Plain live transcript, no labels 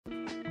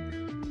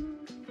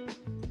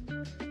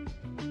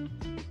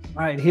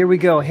All right, here we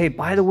go. Hey,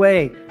 by the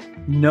way,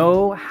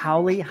 no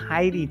Howley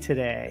Heidi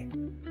today.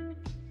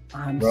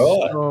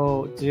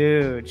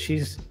 Dude,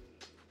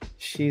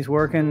 she's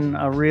working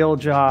a real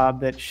job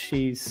that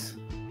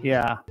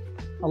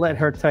I'll let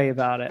her tell you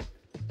about it.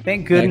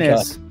 Thank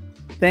goodness. Okay.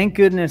 Thank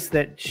goodness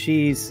that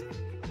she's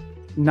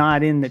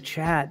not in the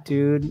chat,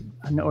 dude,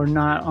 or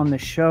not on the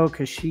show,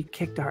 because she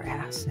kicked our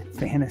ass in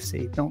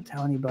fantasy. Don't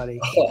tell anybody.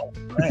 Oh,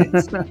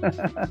 thanks.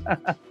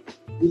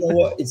 You know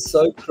what? It's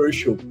so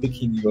crucial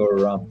picking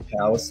your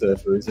power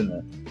surfer, isn't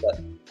it?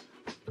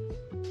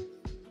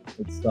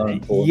 It's so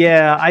important.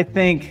 Yeah, I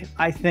think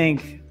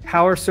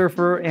power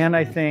surfer, and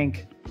I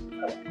think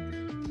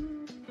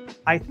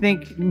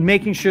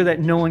making sure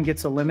that no one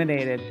gets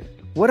eliminated.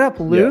 What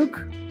up, Luke?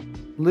 Yeah.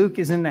 Luke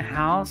is in the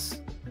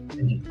house.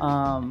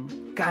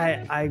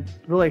 Guy, I'm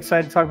really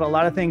excited to talk about a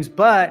lot of things,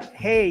 but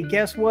hey,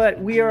 guess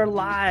what? We are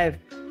live.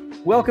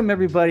 Welcome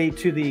everybody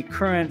to the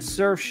Current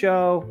Surf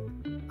Show.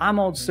 I'm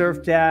Old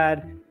Surf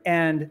Dad,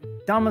 and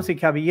damas y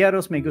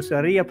caballeros, me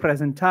gustaría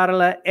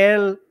presentarle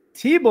el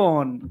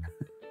T-Bone.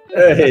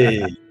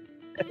 Hey,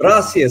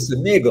 gracias,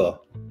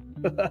 amigo.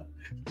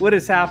 What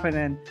is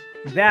happening?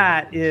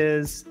 That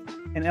is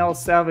an El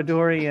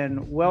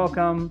Salvadorian.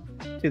 Welcome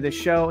to the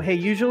show. Hey,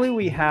 usually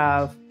we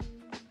have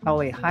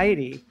Howley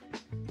Heidi,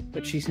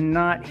 but she's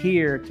not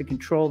here to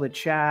control the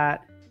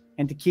chat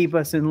and to keep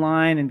us in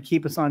line and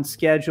keep us on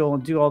schedule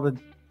and do all the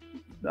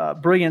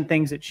brilliant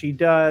things that she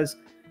does.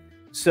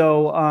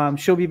 So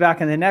she'll be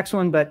back in the next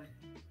one, but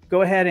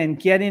go ahead and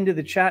get into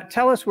the chat.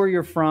 Tell us where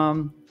you're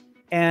from.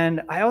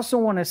 And I also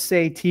want to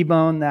say,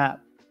 T-Bone, that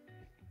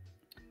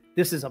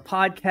this is a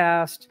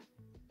podcast.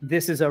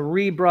 This is a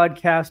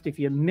rebroadcast. If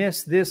you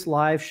miss this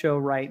live show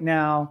right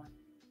now,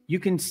 you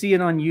can see it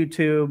on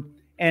YouTube.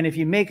 And if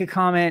you make a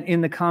comment in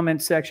the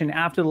comment section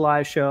after the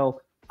live show,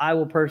 I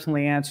will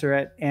personally answer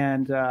it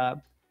and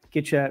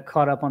get you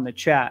caught up on the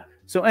chat.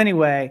 So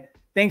anyway,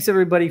 thanks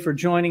everybody for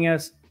joining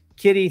us.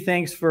 Kitty,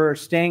 thanks for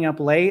staying up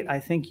late. I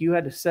think you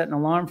had to set an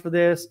alarm for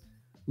this.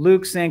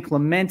 Luke San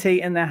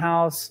Clemente in the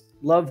house.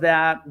 Love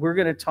that. We're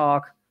going to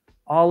talk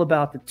all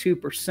about the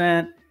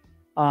 2%.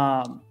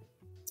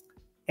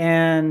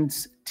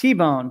 And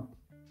T-Bone,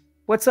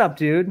 what's up,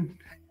 dude?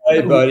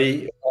 Hey,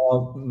 buddy.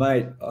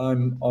 Mate,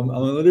 I'm a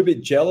little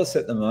bit jealous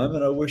at the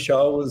moment. I wish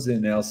I was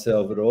in El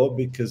Salvador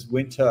because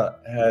winter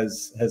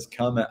has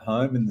come at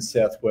home in the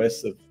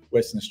southwest of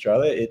Western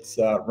Australia. It's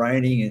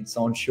raining. It's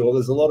onshore.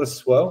 There's a lot of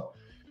swell.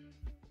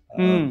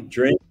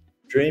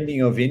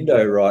 Dreaming of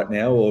Indo right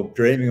now, or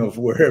dreaming of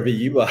wherever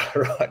you are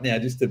right now,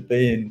 just to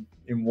be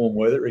in warm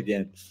weather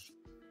again.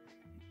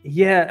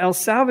 Yeah, El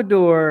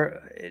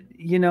Salvador,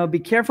 be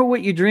careful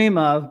what you dream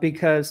of,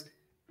 because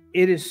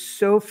it is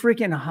so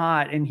freaking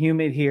hot and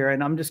humid here.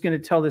 And I'm just going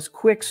to tell this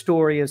quick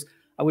story. As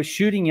I was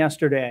shooting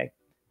yesterday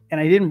and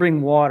I didn't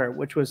bring water,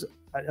 which was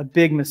a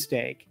big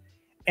mistake.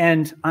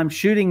 And I'm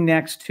shooting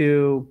next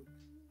to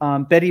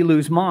Betty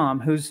Lou's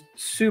mom, who's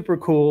super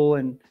cool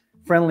and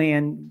friendly.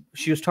 And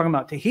she was talking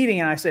about Tahiti.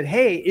 And I said,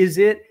 hey, is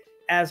it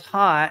as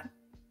hot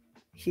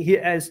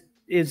as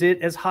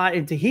hot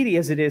in Tahiti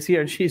as it is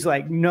here? And she's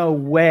like, no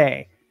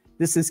way.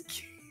 This is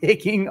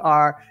kicking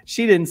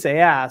she didn't say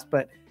ass,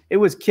 but it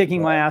was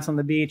kicking my ass on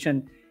the beach.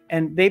 And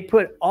they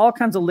put all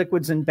kinds of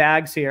liquids in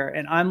bags here.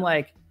 And I'm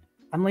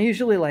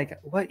usually like,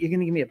 what? You're going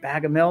to give me a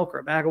bag of milk or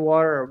a bag of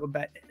water?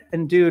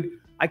 And dude,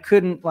 I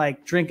couldn't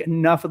drink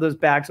enough of those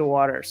bags of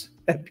waters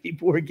that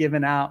people were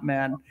giving out,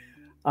 man.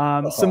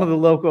 Some of the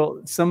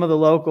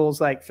locals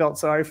felt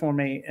sorry for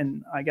me,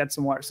 and I got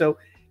some water. So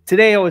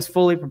today I was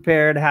fully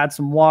prepared, had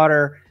some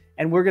water,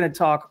 and we're going to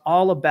talk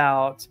all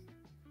about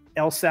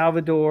El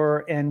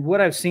Salvador and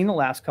what I've seen the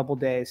last couple of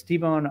days.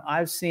 T-Bone,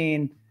 I've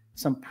seen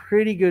some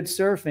pretty good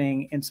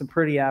surfing and some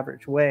pretty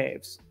average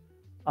waves.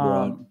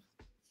 Right.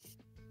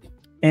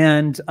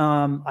 And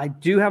I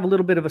do have a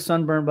little bit of a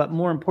sunburn, but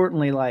more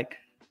importantly, I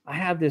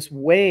have this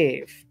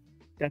wave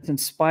that's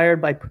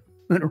inspired by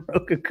Punta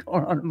Roca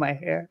going on in my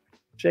hair.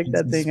 Check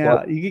that thing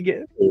out. You can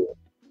get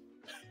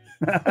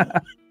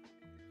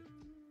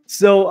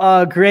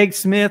So Greg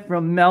Smith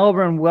from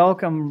Melbourne,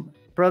 welcome,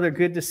 brother.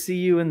 Good to see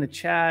you in the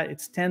chat.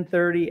 It's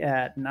 10:30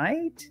 at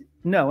night.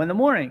 No, in the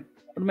morning.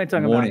 What am I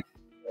talking about?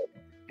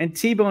 And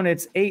T-Bone,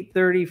 it's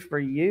 8:30 for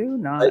you.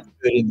 Not 8:30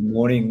 in the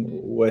morning,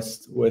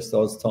 West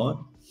Oz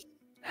time.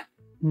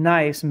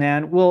 Nice,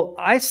 man. Well,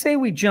 I say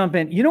we jump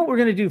in. You know what we're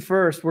going to do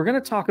first? We're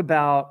going to talk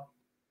about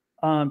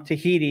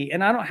Tahiti,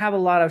 and I don't have a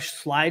lot of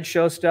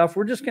slideshow stuff.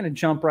 We're just going to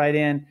jump right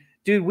in.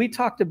 Dude, we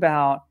talked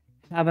about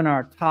having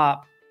our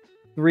top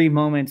 3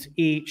 moments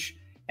each,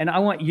 and I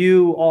want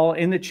you all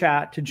in the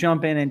chat to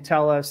jump in and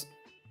tell us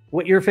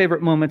what your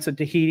favorite moments of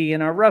Tahiti.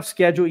 In our rough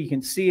schedule, you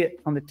can see it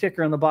on the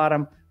ticker on the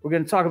bottom. We're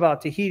going to talk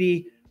about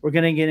Tahiti. We're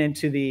going to get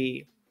into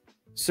the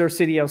Surf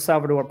City El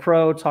Salvador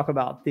Pro, talk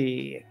about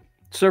the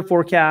surf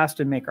forecast,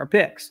 and make our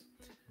picks.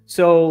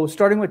 So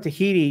starting with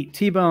Tahiti,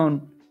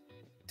 T-Bone,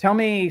 tell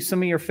me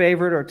some of your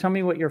favorite, or tell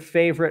me what your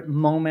favorite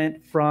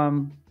moment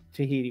from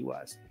Tahiti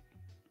was.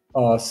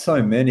 Oh,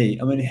 so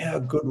many. I mean, how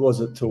good was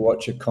it to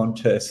watch a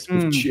contest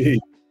with you?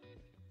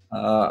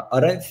 I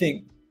don't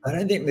think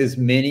there's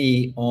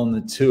many on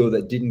the tour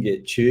that didn't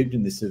get tubed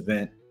in this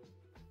event.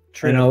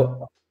 True. And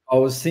I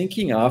was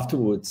thinking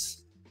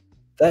afterwards,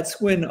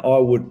 that's when I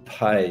would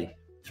pay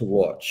to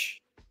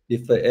watch.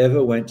 If they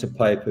ever went to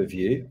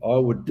pay-per-view, I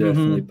would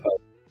definitely pay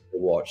to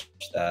watch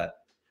that.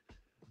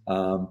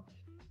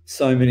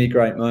 So many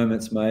great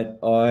moments, mate.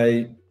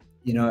 I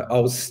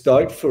was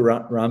stoked for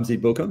Ramsey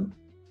Bookham.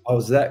 I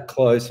was that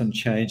close on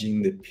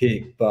changing the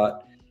pick,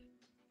 but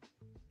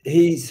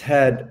he's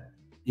had,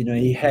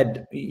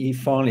 he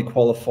finally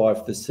qualified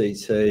for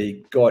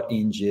CT, got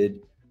injured,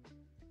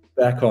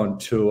 back on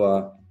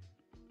tour.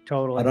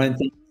 Totally. I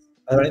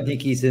don't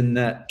think he's in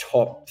that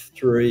top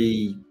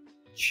 3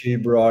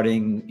 tube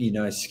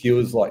riding,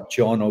 skills like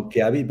John or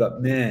Gabby,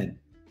 but man,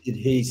 did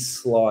he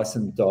slice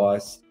and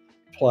dice,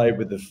 played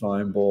with the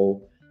foam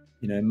ball,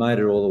 made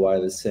it all the way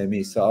to the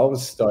semi. So I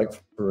was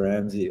stoked for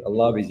Ramsey. I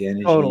love his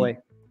energy. Totally.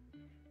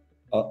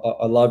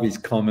 I love his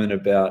comment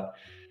about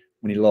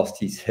when he lost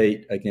his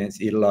heat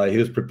against Italy, he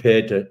was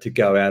prepared to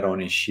go out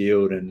on his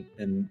shield,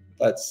 and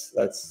that's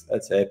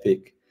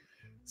epic.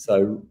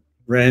 So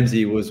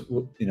Ramsey was,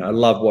 I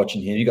love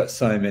watching him. He got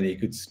so many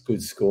good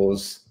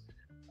scores.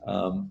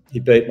 He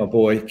beat my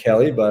boy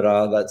Kelly,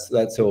 but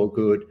that's all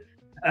good.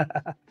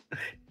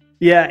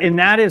 Yeah, and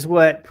that is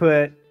what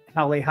put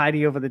Holly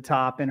Heidi over the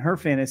top, and her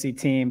fantasy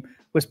team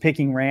was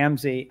picking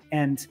Ramsey,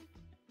 and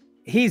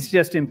he's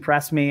just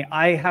impressed me.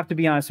 I have to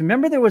be honest.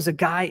 Remember, there was a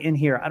guy in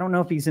here. I don't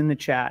know if he's in the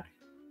chat,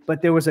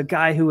 but there was a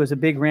guy who was a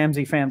big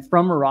Ramsey fan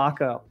from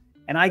Morocco,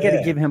 and I got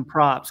to give him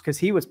props because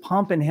he was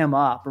pumping him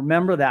up.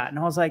 Remember that? And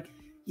I was like,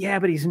 yeah,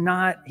 but he's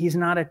not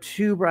a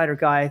tube rider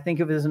guy. I think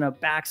of it as a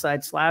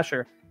backside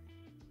slasher.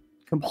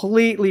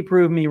 Completely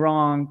proved me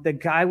wrong. The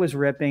guy was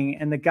ripping,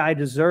 and the guy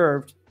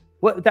deserved.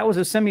 What? That was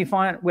a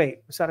semifinal. Wait,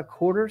 was that a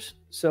quarters?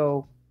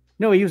 So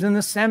no, he was in the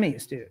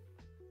semis, dude.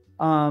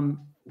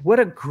 What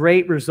a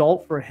great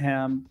result for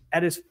him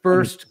at his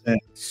first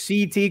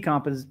 100%. CT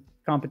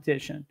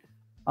competition.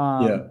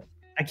 I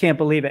can't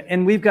believe it.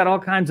 And we've got all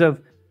kinds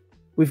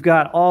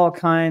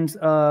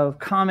of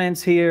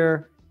comments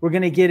here. We're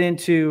going to get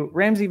into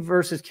Ramsey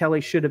versus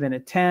Kelly should have been a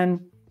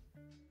 10.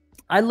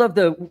 I love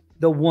the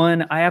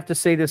one. I have to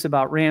say this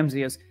about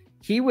Ramsey is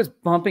he was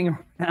bumping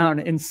around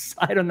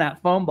inside on that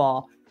foam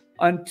ball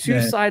on two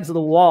sides of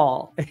the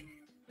wall.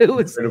 It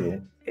was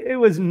incredible. It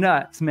was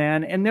nuts,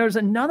 man. And there's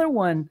another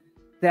one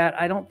that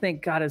I don't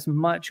think got as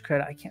much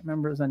credit. I can't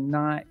remember. It was a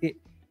 9.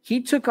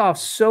 He took off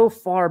so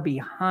far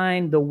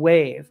behind the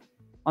wave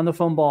on the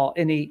foam ball,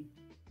 and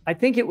I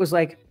think it was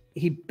like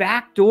he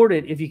backdoored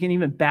it, if you can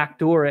even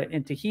backdoor it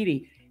in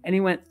Tahiti, and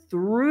he went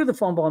through the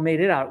foam ball and made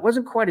it out. It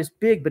wasn't quite as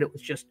big, but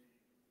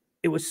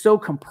it was so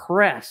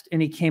compressed,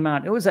 and he came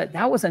out.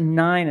 That was a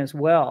 9 as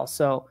well.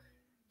 So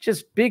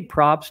just big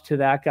props to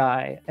that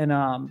guy. And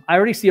I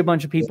already see a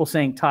bunch of people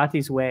saying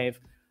Tati's wave.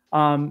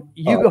 Go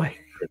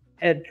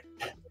ahead.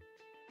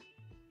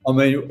 I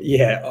mean,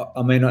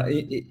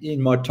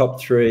 in my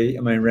top 3,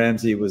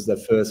 Ramsey was the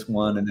first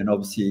one, and then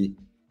obviously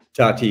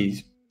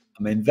Tati's.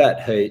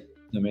 That heat.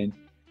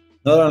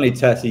 Not only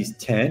Tati's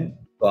 10,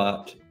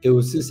 but it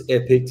was just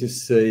epic to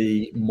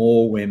see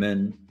more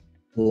women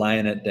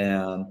laying it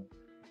down.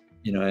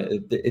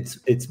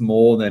 It's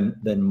more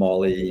than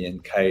Molly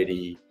and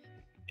Katie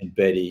and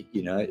Betty.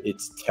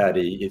 It's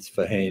Tati, it's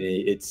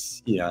Fahini,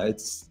 it's a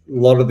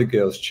lot of the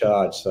girls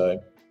charged.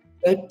 So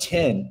that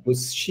 10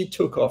 she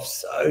took off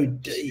so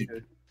deep.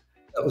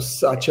 That was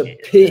such a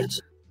pitch.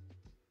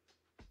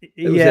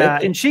 Yeah,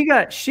 and she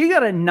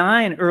got a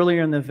 9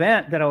 earlier in the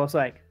event that I was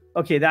like,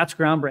 okay, that's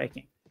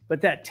groundbreaking. But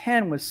that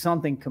 10 was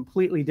something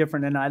completely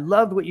different. And I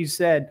loved what you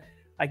said.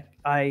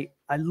 I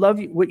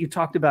love what you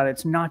talked about.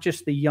 It's not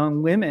just the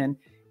young women.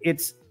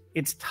 It's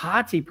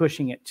Tati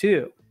pushing it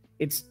too.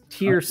 It's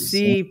tier 100%.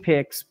 C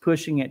picks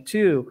pushing it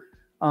too.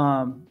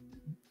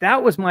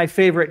 That was my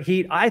favorite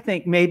heat, I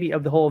think, maybe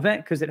of the whole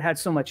event, because it had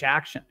so much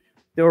action.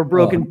 There were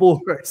broken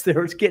boards.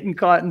 There was getting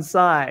caught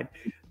inside.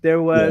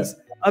 There was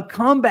a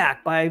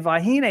comeback by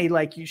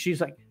Vahine.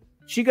 She's like,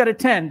 she got a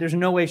 10. There's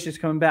no way she's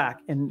coming back.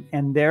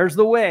 And there's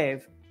the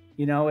wave.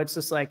 It's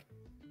just like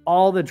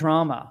all the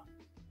drama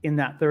in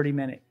that 35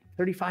 minute,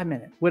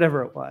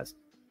 whatever it was.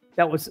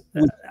 That was,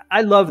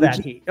 I love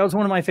that heat. That was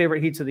one of my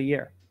favorite heats of the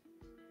year.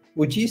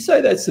 Would you say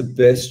that's the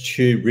best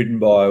tube ridden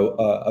by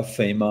a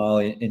female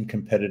in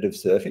competitive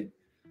surfing?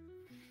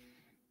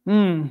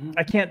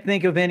 I can't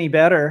think of any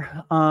better.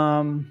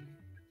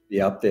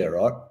 Be up there,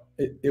 right?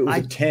 It was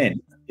a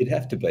 10. It'd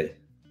have to be.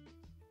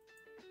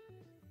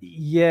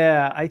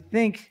 Yeah, I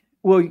think,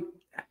 well,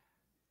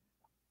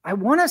 I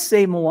want to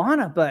say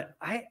Moana, but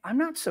I'm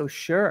not so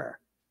sure.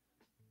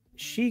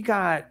 She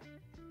got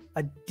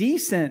a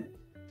decent,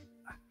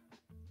 I'm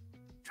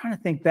trying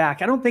to think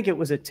back. I don't think it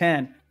was a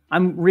 10.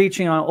 I'm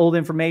reaching on old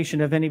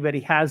information. If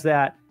anybody has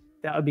that,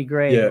 that would be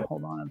great. Yeah.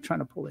 Hold on. I'm trying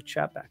to pull the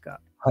chat back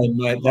up. Hey,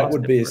 mate, that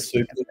would be a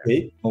super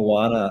hit.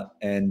 Moana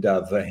and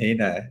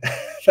Vahine.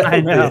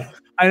 I know.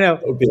 I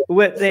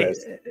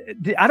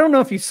don't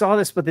know if you saw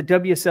this, but the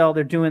WSL,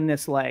 they're doing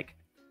this like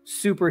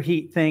super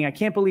heat thing. I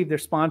can't believe they're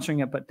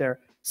sponsoring it, but they're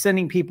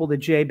sending people to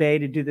J-Bay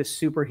to do this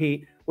super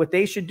heat. What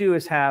they should do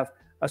is have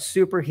a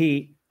super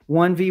heat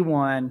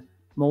 1v1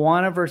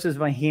 Moana versus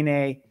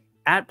Vahine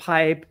at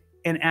Pipe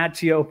and at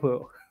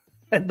Teopu.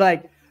 And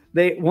like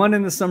they one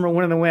in the summer,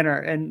 one in the winter,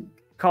 and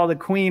call the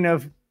Queen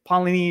of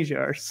Polynesia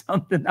or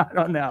something. I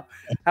don't know.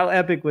 How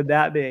epic would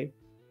that be?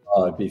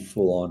 Oh, it'd be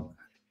full on.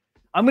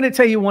 I'm going to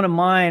tell you one of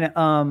mine.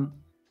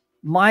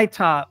 My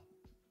top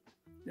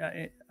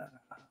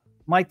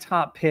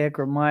pick,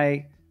 or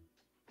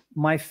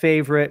my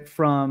favorite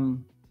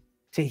from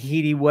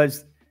Tahiti,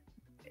 was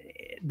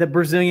the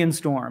Brazilian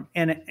Storm.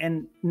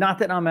 And not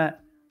that I'm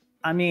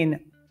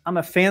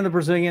a fan of the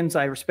Brazilians.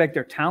 I respect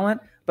their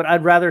talent, but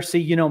I'd rather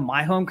see,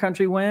 my home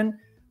country win.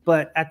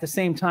 But at the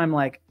same time,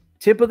 like,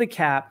 tip of the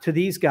cap to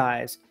these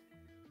guys.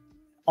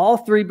 All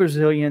three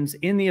Brazilians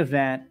in the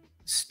event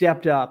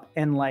stepped up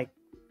and like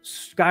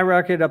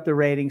skyrocketed up the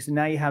ratings. And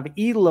now you have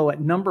Idolo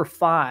at number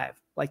 5.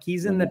 Like,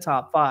 he's in the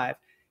top 5.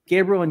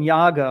 Gabriel and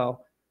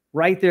Iago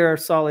right there,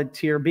 solid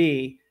tier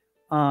B.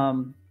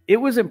 It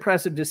was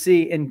impressive to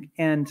see.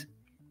 And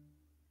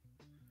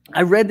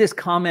I read this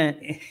comment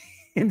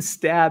in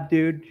Stab,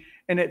 dude,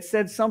 and it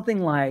said something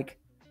like,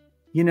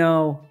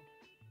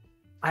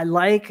 I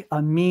like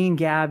a mean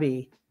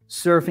Gabby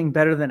surfing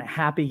better than a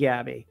happy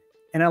Gabby.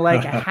 And I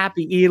like a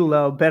happy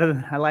Idolo better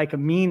than I like a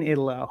mean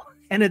Idolo.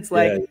 And it's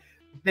like,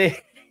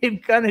 they've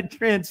kind of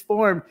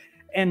transformed.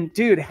 And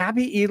dude,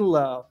 happy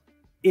Idolo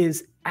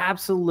is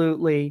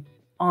absolutely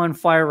on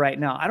fire right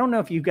now. I don't know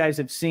if you guys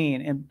have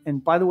seen,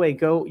 and by the way,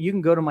 you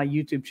can go to my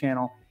YouTube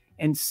channel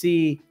and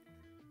see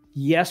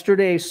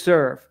yesterday's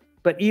surf.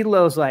 But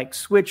Idolo's like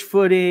switch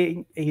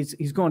footing.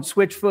 He's going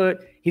switch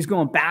foot. He's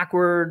going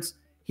backwards.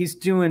 He's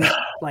doing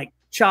like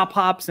chop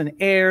hops and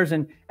airs.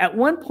 And at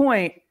one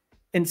point,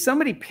 and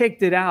somebody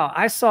picked it out.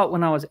 I saw it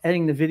when I was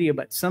editing the video,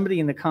 but somebody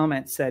in the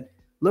comments said,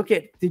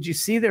 did you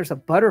see there's a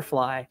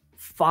butterfly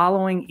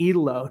following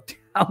Idolo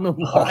down the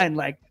line?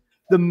 Like,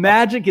 the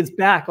magic is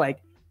back. Like,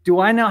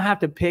 do I now have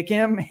to pick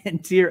him in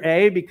tier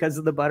A because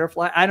of the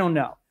butterfly? I don't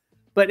know.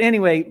 But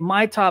anyway,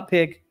 my top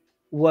pick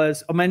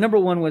my number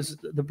 1 was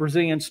the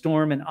Brazilian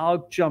Storm, and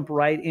I'll jump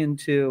right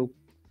into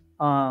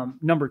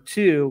number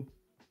 2,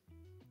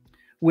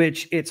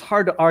 which it's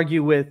hard to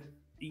argue with.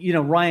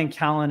 Ryan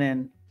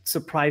Callanan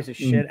surprised the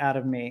shit out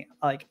of me.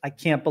 Like, I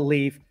can't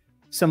believe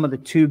some of the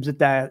tubes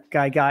that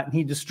guy got, and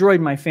he destroyed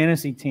my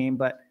fantasy team,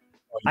 but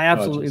I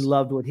absolutely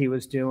loved what he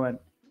was doing.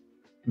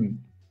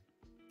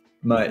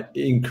 Mate,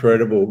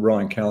 incredible,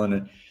 Ryan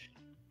Callanan.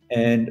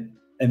 And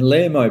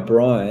Liam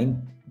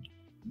O'Brien,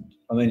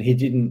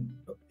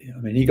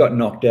 he got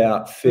knocked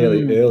out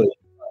fairly early.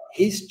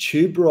 His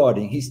tube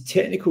riding, his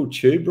technical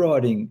tube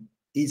riding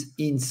is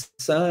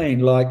insane.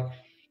 Like,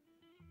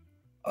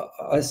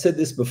 I said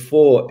this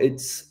before,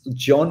 it's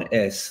John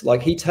S.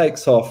 Like, he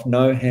takes off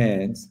no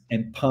hands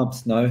and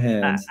pumps no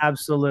hands.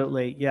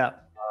 Absolutely, yeah.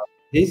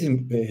 He's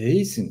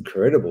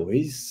incredible.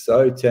 He's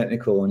so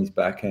technical on his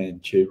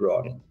backhand tube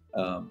riding.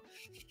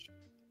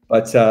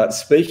 But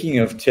speaking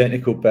of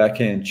technical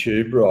backhand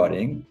tube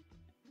riding,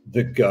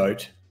 the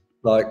GOAT,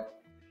 like,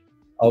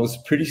 I was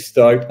pretty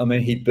stoked.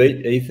 He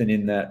beat Ethan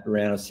in that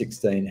round of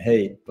 16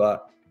 heat,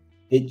 but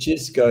it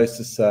just goes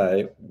to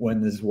say,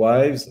 when there's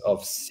waves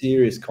of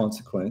serious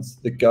consequence,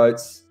 the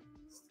GOAT's,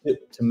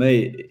 to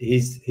me,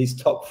 he's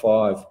top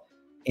 5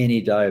 any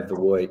day of the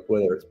week,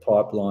 whether it's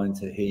Pipeline,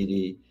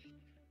 Tahiti.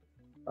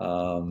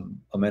 I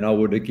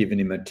would have given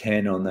him a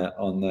 10 on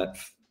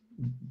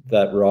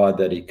that ride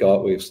that he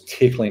got. We was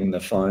tickling the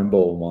foam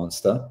ball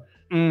monster.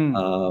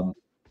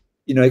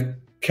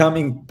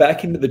 Coming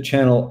back into the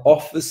channel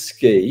off the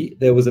ski, I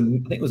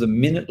think it was a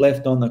minute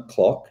left on the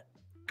clock,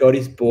 got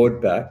his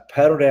board back,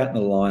 paddled out in the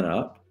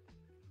lineup.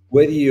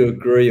 Whether you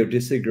agree or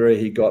disagree,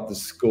 he got the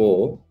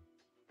score.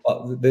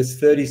 There's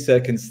 30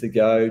 seconds to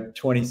go,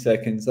 20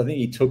 seconds. I think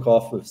he took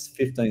off with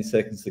 15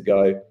 seconds to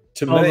go.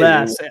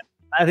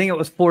 I think it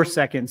was 4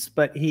 seconds,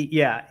 but he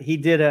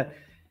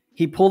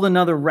pulled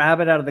another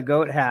rabbit out of the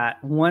goat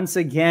hat once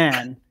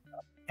again.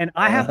 And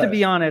I have to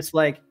be honest,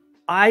 like,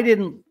 I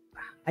didn't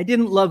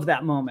love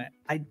that moment.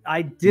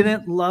 I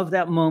didn't love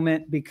that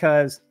moment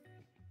because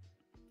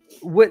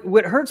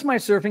what hurts my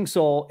surfing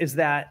soul is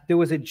that there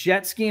was a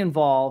jet ski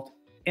involved,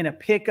 and a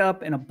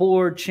pickup and a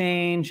board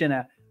change and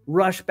a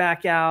rush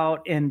back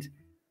out. And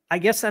I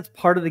guess that's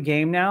part of the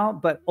game now,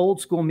 but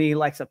old school me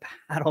likes a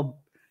paddle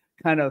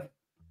kind of,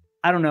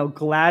 I don't know,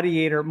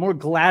 more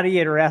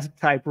gladiator-esque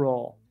type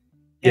roll.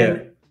 Yeah.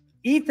 And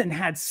Ethan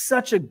had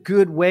such a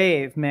good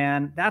wave,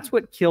 man. That's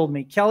what killed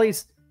me.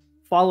 Kelly's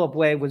follow-up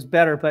wave was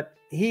better, but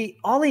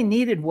all he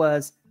needed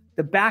was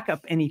the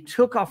backup, and he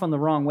took off on the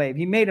wrong wave.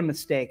 He made a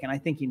mistake, and I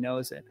think he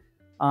knows it.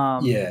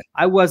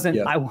 I wasn't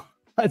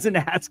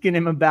asking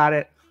him about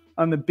it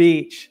on the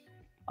beach.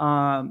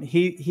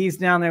 He's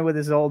down there with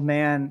his old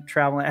man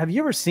traveling. Have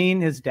you ever seen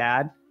his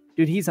dad?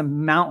 Dude, he's a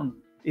mountain.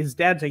 His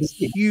dad's a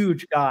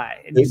huge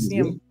guy, and you see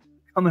him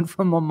coming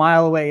from a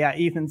mile away. Yeah,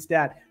 Ethan's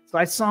dad. So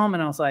I saw him,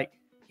 and I was like,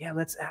 yeah,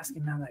 let's ask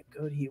him how that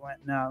goat he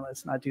went. No,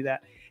 let's not do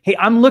that. Hey,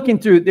 I'm looking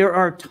through. There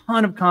are a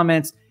ton of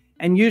comments,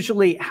 And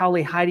usually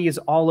Holly Heidi is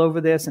all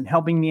over this and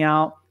helping me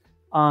out.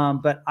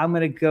 But I'm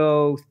going to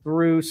go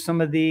through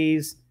some of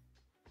these.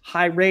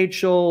 Hi,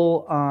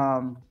 Rachel.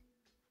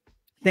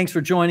 Thanks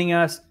for joining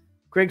us.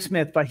 Greg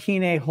Smith,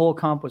 Vahine whole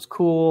comp was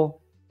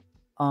cool.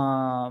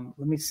 Let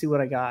me see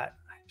what I got.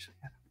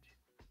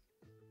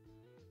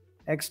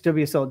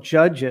 XWSL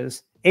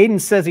judges.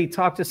 Aiden says he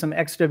talked to some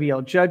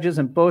XWL judges,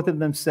 and both of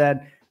them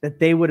said that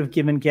they would have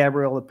given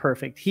Gabriel the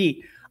perfect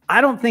heat.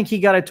 I don't think he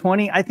got a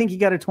 20. I think he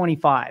got a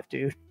 25,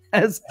 dude.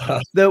 As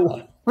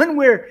the one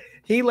where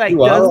he like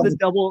does the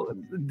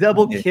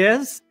double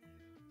kiss.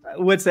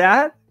 What's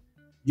that?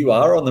 You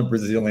are on the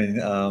Brazilian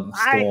storm.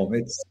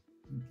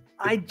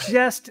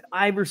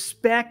 I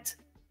respect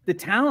the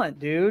talent,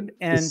 dude.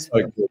 And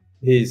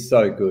he's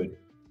so good.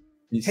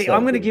 Hey,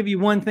 I'm going to give you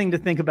one thing to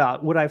think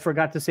about. What I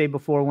forgot to say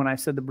before when I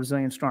said the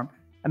Brazilian storm.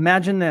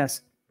 Imagine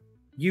this.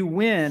 You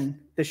win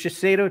the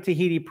Shiseido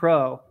Tahiti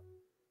Pro,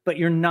 but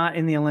you're not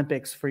in the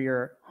Olympics for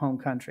your home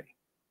country.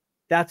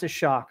 That's a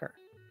shocker.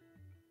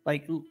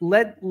 Like,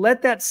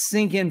 let that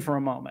sink in for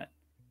a moment.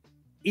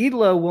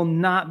 Idlo will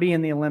not be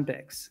in the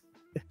Olympics.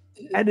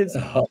 That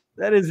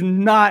is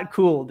not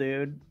cool,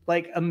 dude.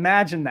 Like,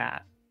 imagine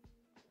that.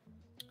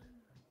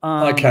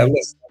 Okay,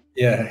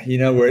 yeah, you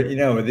know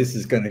where this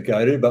is going to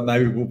go to, but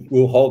maybe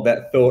we'll hold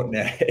that thought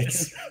now.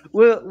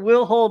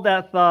 We'll hold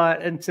that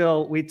thought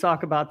until we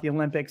talk about the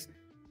Olympics.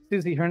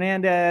 Susie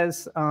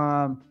Hernandez,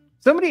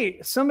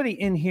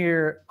 somebody in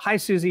here. Hi,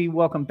 Susie,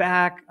 welcome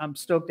back. I'm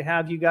stoked to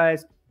have you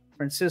guys.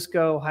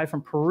 Francisco, hi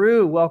from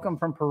Peru. Welcome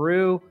from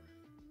Peru.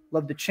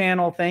 Love the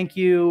channel. Thank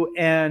you.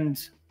 And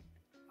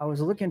I was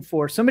looking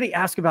for somebody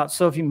asked about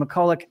Sophie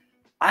McCulloch.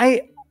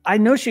 I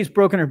know she's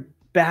broken her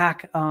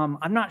back.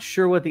 I'm not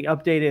sure what the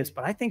update is,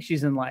 but I think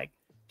she's in I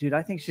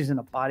think she's in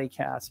a body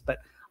cast. But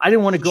I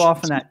didn't want to go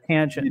off on that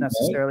tangent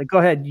necessarily. Go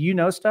ahead. You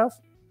know stuff?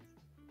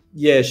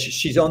 Yeah,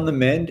 she's on the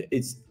mend.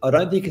 I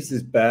don't think it's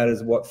as bad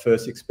as what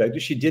first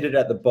expected. She did it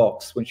at the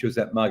box when she was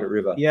at Margaret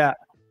River. Yeah.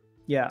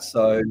 Yeah.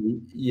 So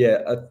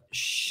yeah,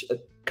 a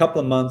couple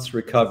of months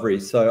recovery.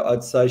 So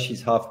I'd say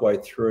she's halfway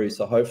through.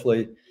 So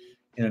hopefully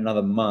in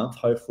another month,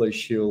 hopefully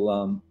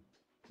she'll,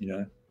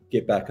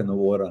 get back in the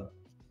water.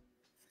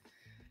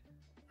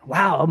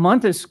 Wow. A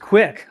month is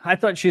quick. I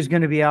thought she was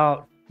going to be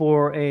out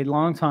for a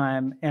long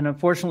time. And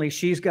unfortunately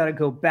she's got to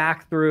go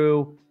back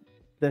through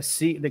the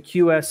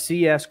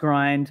QSCS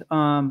grind.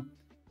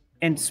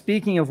 And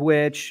speaking of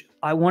which,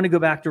 I want to go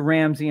back to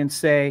Ramsey and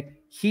say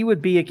he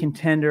would be a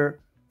contender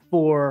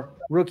for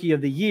Rookie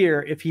of the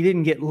Year if he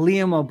didn't get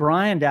Liam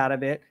O'Brien out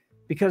of it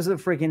because of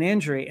the freaking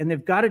injury. And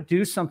they've got to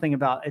do something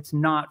about it. It's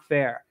not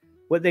fair.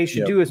 What they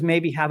should do is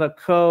maybe have a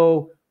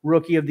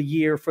co-Rookie of the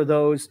Year for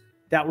those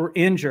that were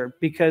injured,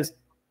 because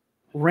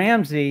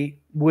Ramsey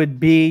would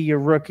be your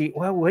rookie.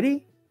 Well, would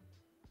he?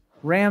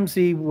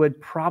 Ramsey would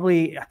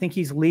probably, I think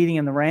he's leading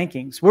in the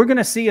rankings. We're going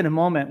to see in a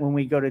moment when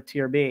we go to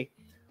Tier B.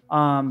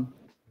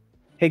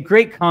 Hey,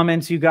 great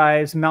comments, you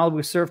guys.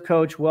 Malibu Surf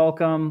Coach,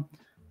 welcome.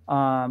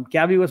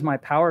 Gabby was my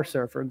power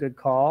surfer. Good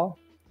call.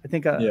 I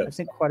think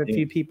quite a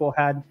few people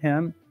had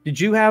him. Did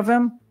you have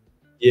him?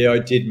 Yeah, I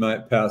did,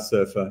 mate. Power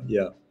surfer.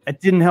 Yeah.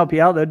 It didn't help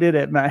you out though, did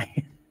it,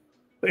 mate?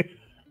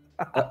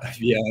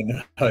 Yeah,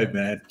 I know,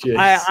 man.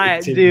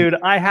 Jeez, dude,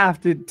 I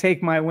have to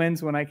take my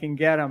wins when I can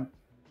get them,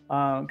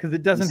 because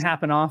it doesn't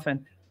happen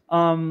often.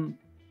 Go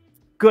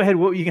ahead.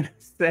 What were you gonna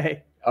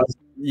say?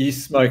 You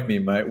smoked me,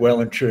 mate. Well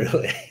and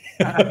truly.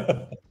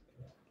 I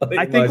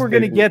think we're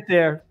gonna get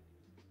there.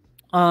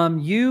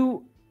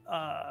 You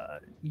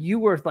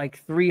were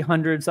like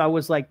 300s. I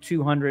was like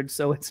 200,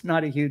 so it's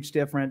not a huge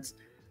difference.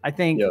 I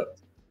think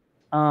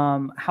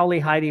Holly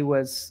Heidi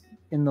was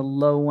in the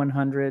low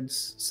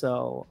 100s.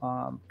 So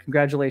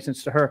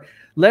congratulations to her.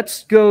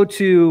 Let's go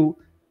to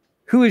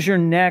who is your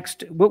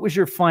next. What was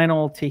your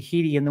final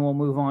Tahiti? And then we'll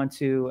move on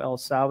to El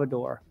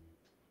Salvador.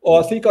 Oh,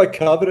 I think I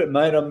covered it,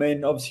 mate. I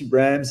mean, obviously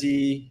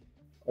Ramsey,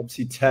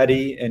 obviously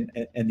Taddy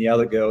and the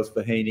other girls,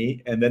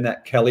 Vahine. And then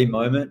that Kelly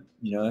moment,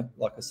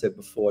 like I said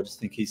before, I just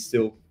think he's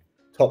still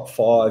top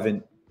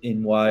 5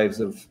 in waves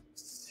of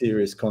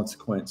serious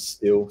consequence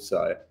still.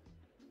 So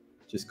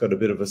just got a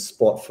bit of a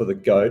spot for the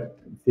GOAT,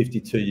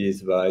 52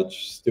 years of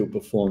age, still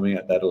performing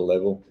at that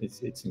level.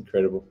 It's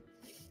incredible.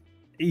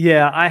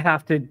 Yeah, I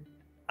have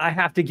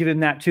to give him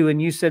that too.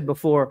 And you said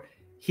before,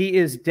 he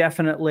is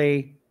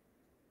definitely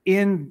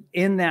in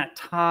that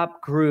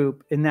top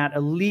group, in that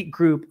elite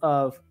group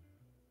of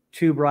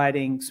tube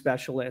riding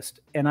specialists.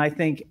 And I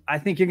think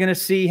you're going to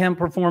see him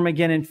perform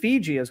again in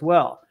Fiji as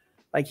well.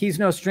 Like, he's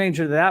no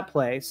stranger to that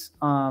place.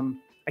 I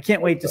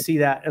can't wait to see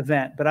that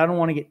event, but I don't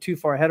want to get too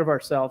far ahead of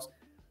ourselves.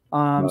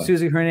 No.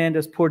 Susie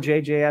Hernandez, poor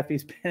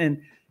JJF.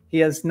 He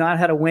has not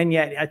had a win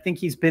yet. I think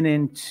he's been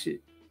in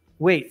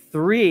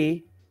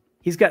 3.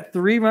 He's got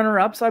 3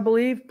 runner-ups, I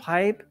believe.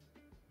 Pipe,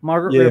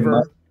 Margaret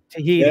River,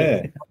 Tahiti.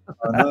 Yeah,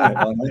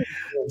 I know.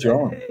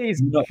 John. He's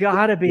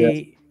got to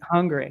be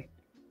hungry.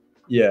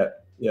 Yeah,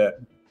 yeah.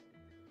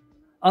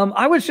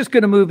 I was just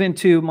going to move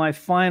into my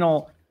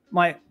final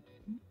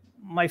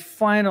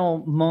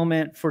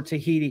moment for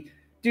Tahiti.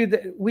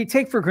 dude, we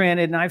take for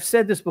granted, and I've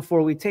said this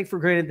before, we take for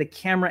granted the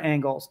camera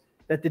angles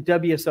that the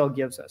WSL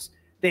gives us.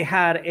 They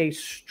had a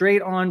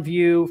straight on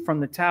view from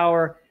the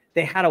tower.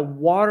 They had a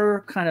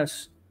water kind of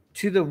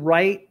to the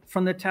right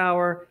from the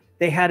tower.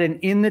 They had an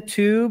in the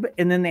tube,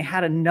 and then they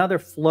had another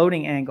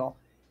floating angle.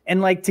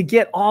 And like, to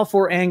get all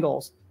 4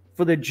 angles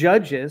for the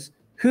judges,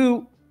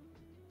 who,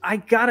 I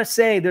gotta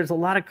say, there's a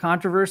lot of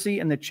controversy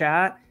in the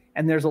chat,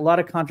 and there's a lot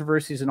of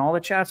controversies in all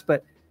the chats,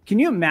 but can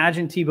you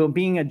imagine, Thibaut,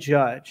 being a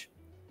judge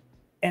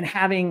and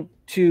having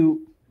to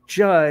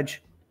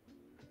judge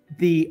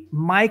the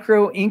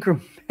micro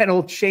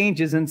incremental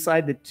changes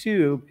inside the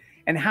tube?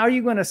 And how are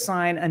you going to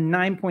assign a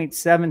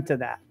 9.7 to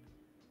that,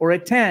 or a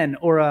 10,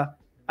 or a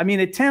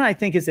 10, I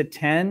think is a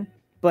 10,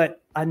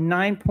 but a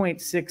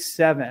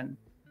 9.67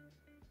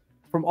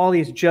 from all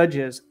these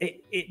judges,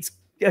 it's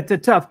a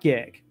tough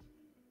gig.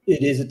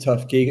 It is a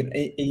tough gig.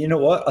 And you know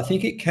what? I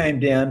think it came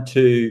down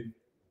to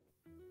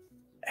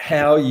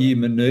how you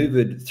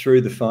maneuvered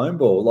through the foam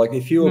ball. Like,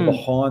 if you were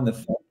behind the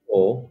foam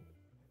ball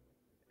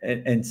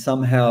and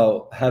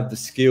somehow have the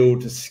skill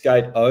to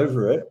skate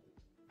over it,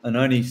 and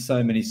only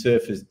so many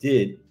surfers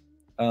did,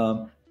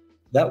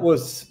 that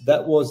was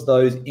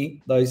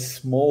those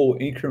small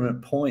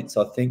increment points,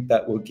 I think,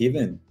 that were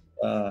given.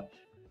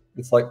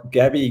 It's like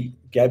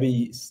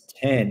Gabby's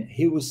 10.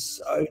 He was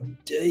so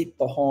deep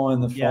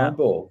behind the foam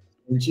ball.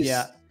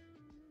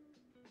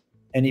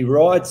 And he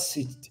rides,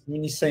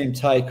 when you see him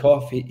take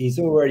off, he's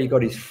already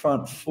got his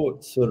front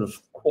foot sort of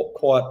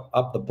quite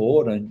up the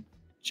board, and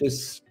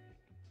just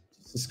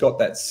got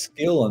that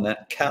skill and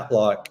that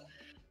cat-like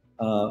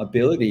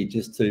ability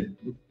just to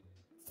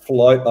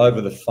float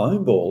over the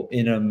foam ball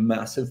in a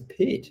massive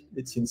pit.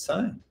 It's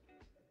insane.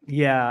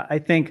 Yeah, I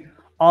think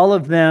all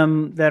of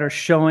them that are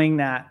showing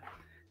that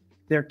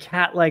their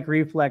cat-like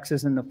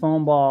reflexes in the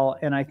foam ball,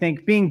 and I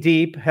think being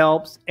deep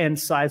helps, and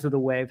size of the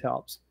wave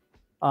helps.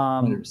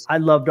 I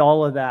loved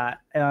all of that.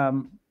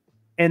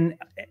 And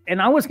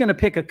I was going to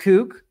pick a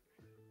kook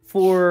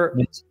for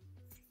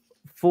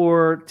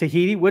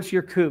Tahiti. What's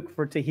your kook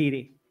for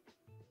Tahiti?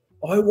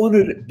 I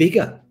wanted it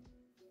bigger.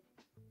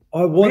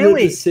 I wanted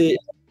to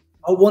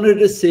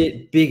see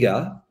it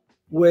bigger,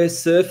 where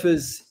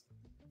surfers,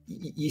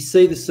 you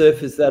see the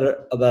surfers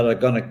that are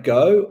going to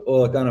go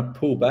or are going to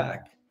pull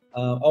back.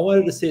 I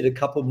wanted to see it a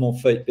couple more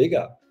feet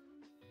bigger.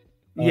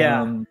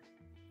 Yeah.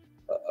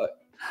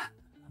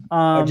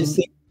 I just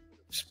think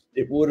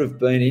it would have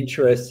been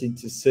interesting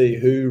to see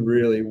who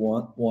really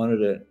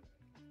wanted it.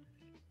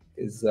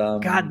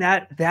 God,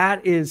 that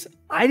is,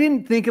 I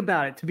didn't think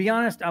about it. To be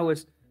honest, I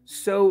was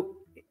so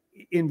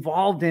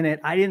involved in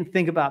it, I didn't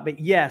think about it. But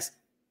yes,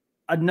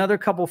 another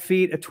couple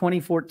feet of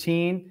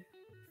 2014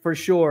 for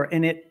sure.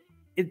 And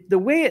the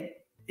way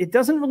it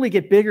doesn't really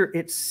get bigger,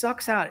 it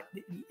sucks out.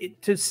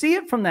 To see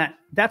it from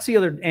that's the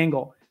other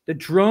angle, the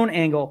drone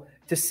angle,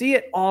 to see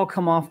it all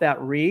come off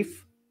that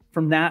reef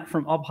from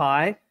up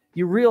high,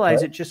 you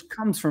realize it just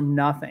comes from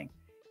nothing.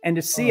 And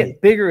to see it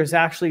bigger is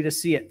actually to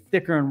see it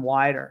thicker and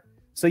wider.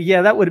 So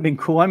yeah, that would have been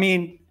cool. I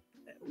mean,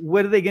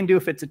 what are they going to do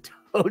if it's a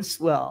toe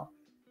swell?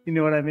 You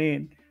know what I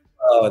mean?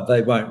 Oh,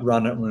 they won't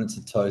run it when it's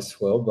a toe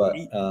swell, but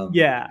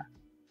yeah.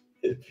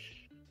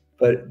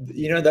 But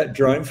you know, that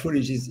drone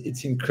footage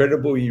it's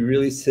incredible. You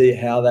really see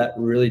how that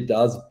really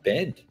does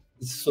bend.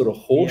 It's sort of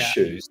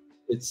horseshoes.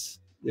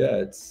 Yeah.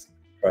 It's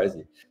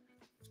crazy.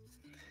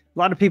 A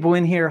lot of people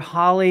in here.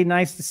 Holly,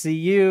 nice to see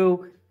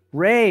you.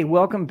 Ray,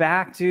 welcome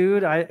back,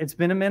 dude. It's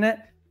been a minute.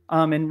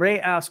 And Ray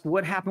asked,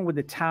 what happened with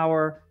the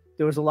tower?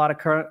 There was a lot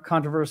of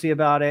controversy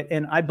about it.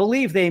 And I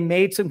believe they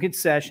made some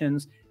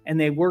concessions and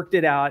they worked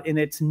it out. And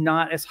it's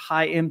not as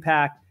high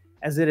impact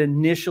as it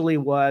initially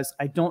was.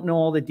 I don't know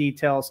all the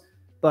details,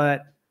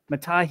 but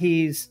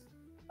Matahi's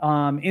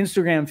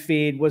Instagram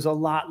feed was a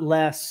lot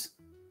less,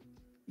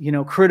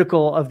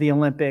 critical of the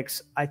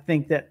Olympics. I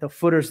think that the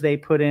footers they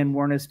put in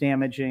weren't as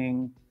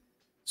damaging.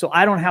 So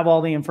I don't have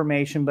all the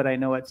information, but I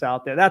know it's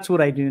out there. That's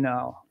what I do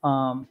know.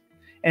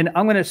 And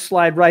I'm going to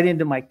slide right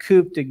into my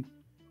coup to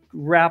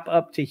wrap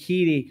up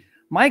Tahiti.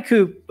 My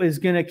coup is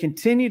going to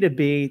continue to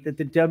be that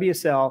the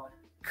WSL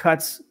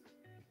cuts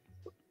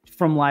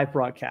from live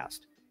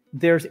broadcast.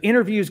 There's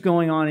interviews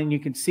going on and you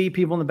can see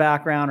people in the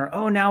background, or,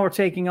 oh, now we're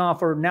taking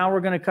off, or now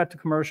we're going to cut to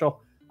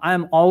commercial.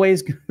 I'm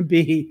always going to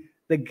be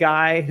the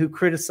guy who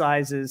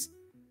criticizes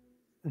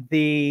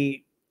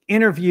the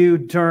interview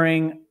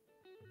during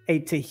a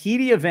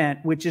Tahiti event,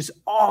 which is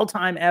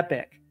all-time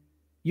epic.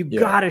 You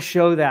got to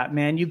show that,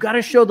 man. You got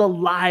to show the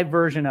live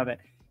version of it.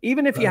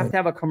 Even if you have to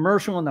have a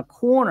commercial in the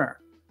corner,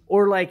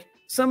 or like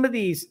some of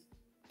these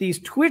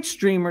Twitch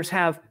streamers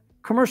have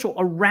commercial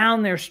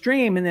around their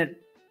stream and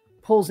it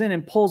pulls in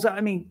and pulls out.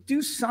 I mean,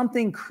 do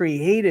something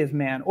creative,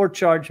 man, or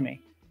charge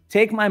me.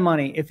 Take my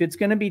money. If it's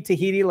going to be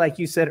Tahiti, like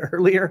you said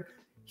earlier,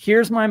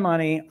 here's my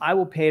money. I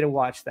will pay to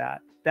watch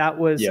that.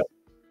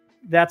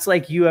 That's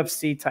like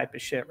UFC type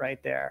of shit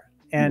right there.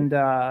 And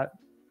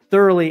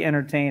thoroughly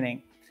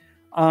entertaining.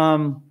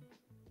 I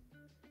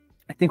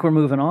think we're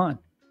moving on.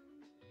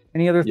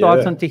 Any other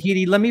thoughts on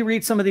Tahiti? Let me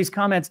read some of these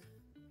comments.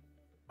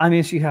 I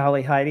miss you,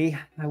 Heidi.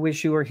 I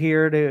wish you were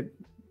here to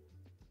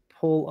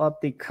pull up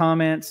the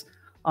comments.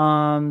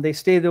 They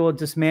say they will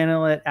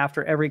dismantle it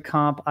after every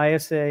comp.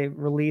 ISA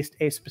released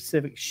a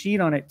specific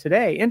sheet on it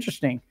today.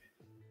 Interesting.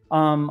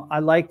 I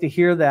like to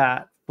hear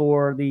that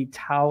for the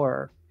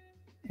tower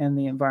and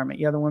the environment.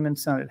 Yeah, the women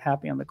sounded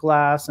happy on the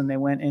glass, and they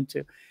went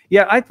into.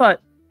 Yeah, I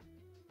thought.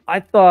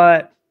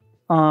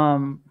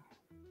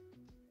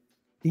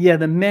 Yeah,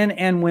 the men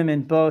and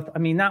women both. I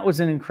mean, that was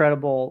an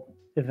incredible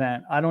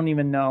event. I don't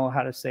even know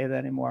how to say that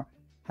anymore.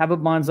 Have a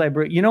bonsai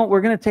brew. You know,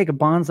 we're going to take a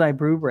bonsai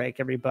brew break,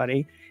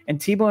 everybody.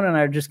 And T-Bone and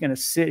I are just going to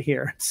sit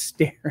here and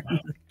stare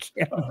at the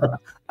camera.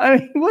 I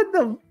mean, what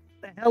the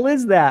hell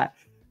is that?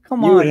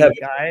 Come on, you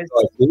guys.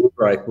 A beer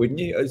break, wouldn't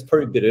you? It's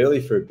probably a bit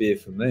early for a beer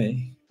for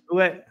me.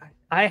 What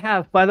I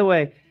have, by the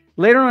way,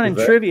 later on in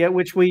trivia,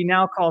 which we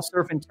now call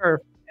Surf and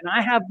Turf, and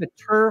I have the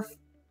turf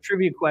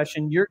trivia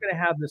question. You're going to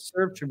have the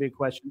surf trivia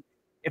question.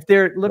 If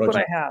they're, look what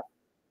I have.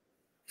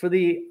 For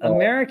the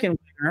American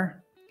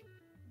winner,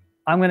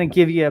 I'm going to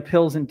give you a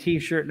Pilsen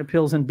t-shirt and a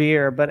Pilsen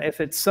beer. But if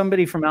it's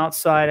somebody from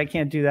outside, I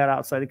can't do that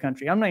outside the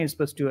country. I'm not even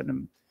supposed to do it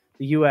in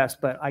the U.S.,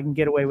 but I can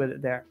get away with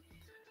it there.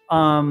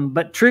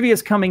 But trivia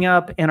is coming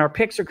up, and our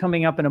picks are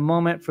coming up in a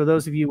moment for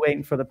those of you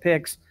waiting for the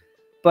picks.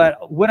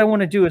 But what I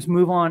want to do is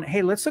move on.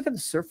 Hey, let's look at the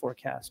surf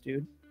forecast,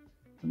 dude.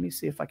 Let me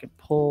see if I can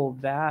pull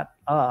that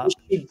up.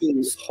 You should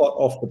be hot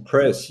off the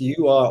press.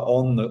 You are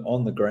on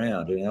the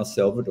ground in El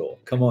Salvador.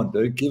 Come on,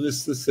 dude. Give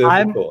us the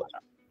surf report.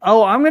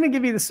 Oh, I'm going to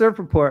give you the surf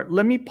report.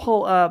 Let me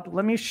pull up.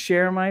 Let me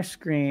share my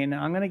screen.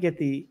 I'm going to get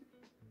the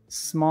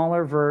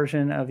smaller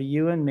version of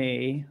you and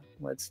me.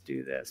 Let's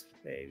do this,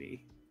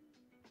 baby.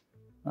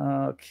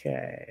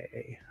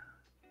 Okay.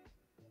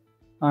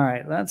 All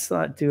right. Let's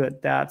not do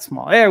it that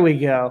small. There we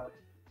go.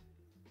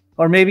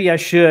 Or maybe I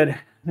should.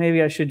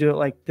 Maybe I should do it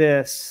like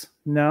this.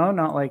 No,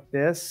 not like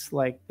this.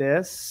 Like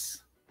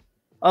this.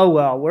 Oh,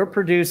 well, we're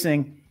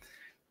producing.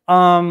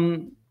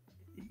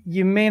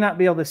 You may not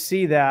be able to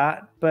see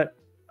that, but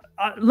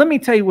let me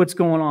tell you what's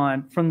going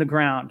on from the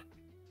ground.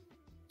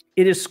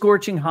 It is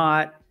scorching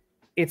hot.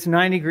 It's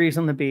 9 degrees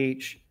on the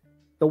beach.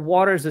 The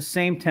water is the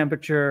same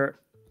temperature.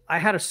 I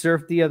had a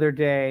surf the other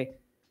day.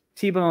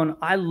 T-Bone,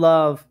 I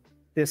love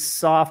this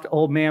soft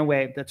old man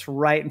wave that's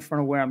right in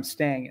front of where I'm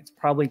staying. It's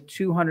probably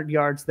 200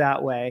 yards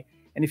that way.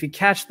 And if you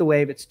catch the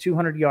wave, it's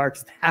 200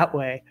 yards that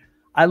way.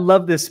 I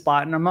love this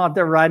spot, and I'm out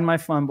there riding my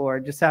fun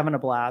board, just having a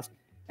blast.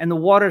 And the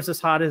water's as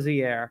hot as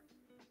the air.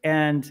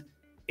 And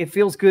it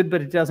feels good,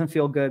 but it doesn't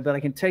feel good. But I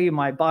can tell you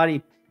my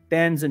body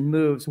bends and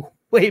moves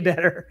way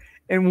better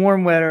in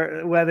warm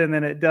weather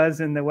than it does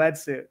in the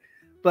wetsuit.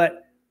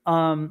 But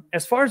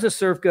as far as the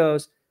surf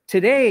goes,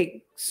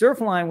 today,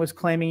 Surfline was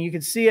claiming, you can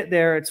see it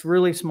there, it's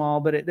really small,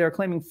 but they're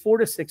claiming 4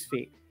 to 6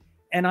 feet.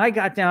 And I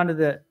got down to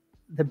the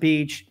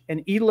beach,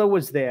 and Elo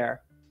was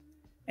there.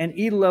 And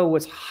Elo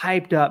was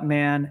hyped up,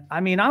 man. I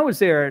mean, I was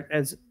there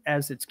as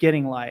it's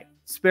getting light.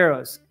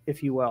 Sparrows,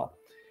 if you will.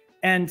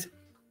 And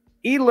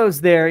Elo's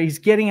there. He's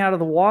getting out of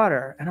the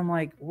water. And I'm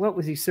like, what,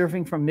 was he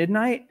surfing from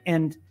midnight?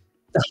 And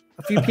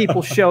a few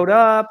people showed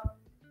up,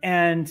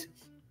 and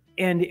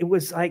it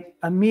was like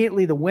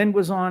immediately the wind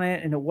was on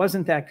it, and it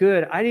wasn't that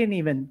good. I didn't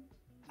even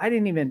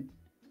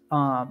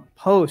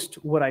post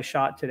what I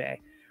shot today.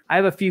 I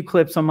have a few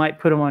clips. I might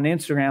put them on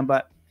Instagram,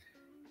 but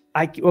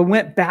I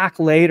went back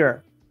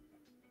later,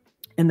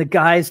 and the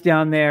guys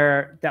down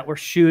there that were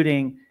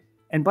shooting,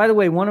 and by the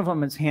way, one of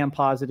them is ham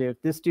positive.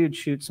 This dude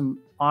shoots some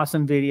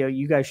awesome video.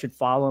 You guys should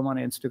follow him on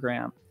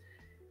Instagram.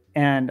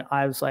 And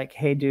I was like,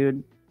 hey,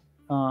 dude,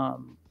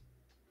 when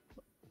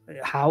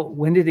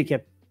did it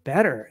get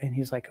better? And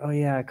he's like, oh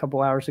yeah, a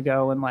couple hours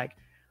ago. And like,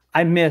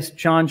 I missed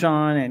John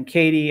and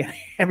Katie,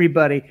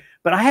 everybody,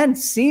 but I hadn't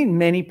seen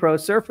many pro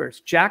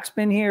surfers. Jack's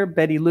been here,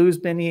 Betty Lou's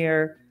been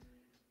here,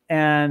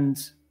 and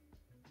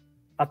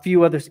a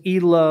few others.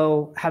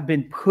 Elo have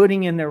been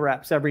putting in their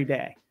reps every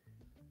day,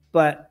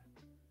 but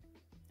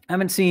I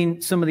haven't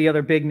seen some of the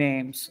other big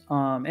names.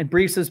 And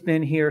Brisa's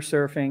been here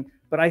surfing,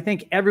 but I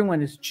think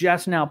everyone is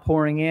just now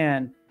pouring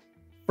in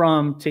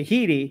from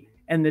Tahiti.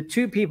 And the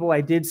two people I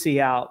did see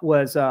out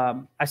was,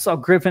 I saw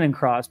Griffin and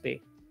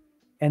Crosby,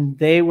 and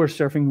they were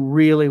surfing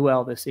really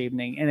well this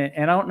evening. And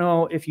I don't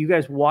know if you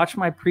guys watch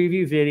my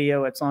preview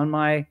video. It's on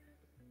my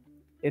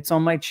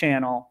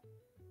channel.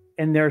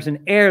 And there's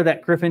an air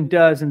that Griffin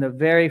does in the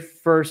very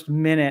first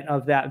minute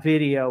of that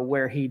video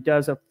where he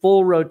does a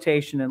full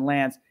rotation and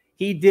lands.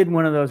 He did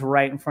one of those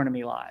right in front of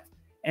me live.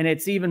 And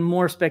it's even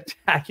more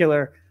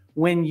spectacular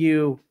when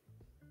you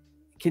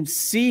can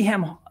see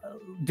him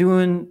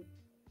doing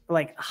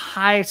like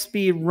high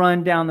speed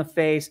run down the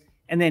face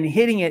and then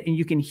hitting it, and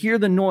you can hear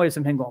the noise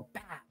of him going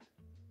bap,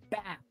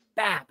 bap,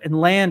 bap, and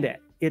land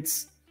it.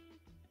 It's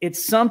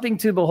something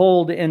to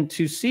behold, and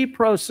to see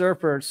pro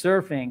surfers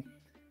surfing.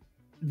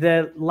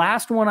 The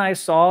last one I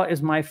saw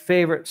is my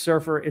favorite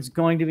surfer. It's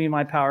going to be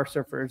my power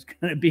surfer. It's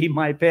going to be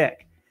my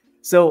pick.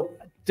 So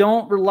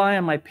don't rely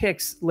on my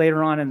picks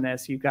later on in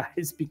this, you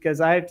guys,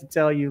 because I have to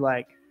tell you,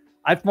 like,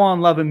 I fall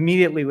in love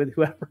immediately with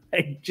whoever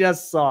I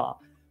just saw.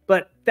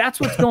 But that's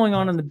what's going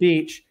on the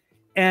beach.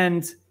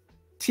 And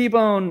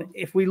T-Bone,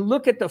 if we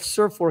look at the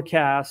surf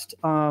forecast,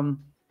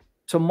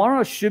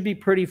 tomorrow should be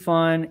pretty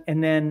fun.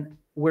 And then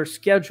we're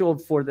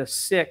scheduled for the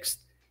 6th.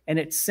 And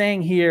it's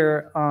saying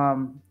here,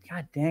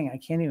 God dang, I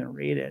can't even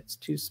read it. It's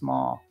too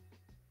small.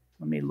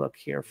 Let me look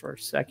here for a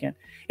second.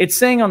 It's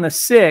saying on the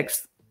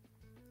 6th,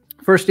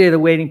 first day of the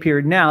waiting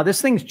period. Now,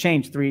 this thing's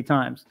changed 3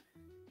 times.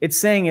 It's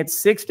saying it's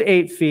 6 to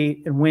 8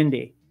 feet and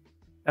windy.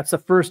 That's the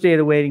first day of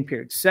the waiting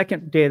period.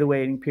 Second day of the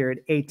waiting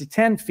period, 8 to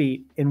 10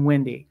 feet and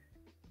windy.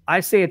 I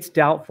say it's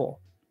doubtful.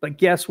 But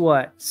guess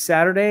what?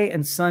 Saturday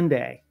and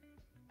Sunday,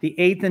 the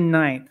 8th and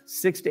 9th,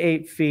 6 to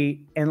 8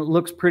 feet, and it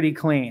looks pretty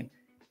clean.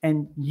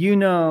 And you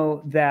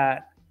know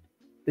that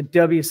the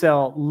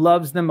WSL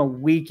loves them a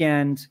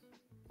weekend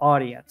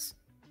audience.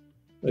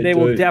 They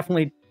will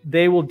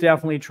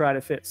definitely try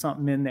to fit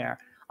something in there.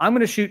 I'm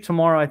going to shoot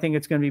tomorrow. I think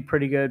it's going to be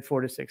pretty good,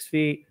 4 to 6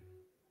 feet.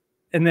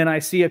 And then I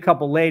see a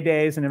couple lay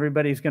days and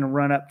everybody's going to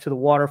run up to the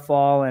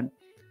waterfall and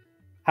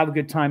have a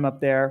good time up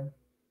there.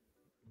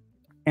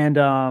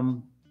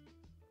 And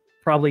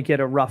probably get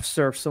a rough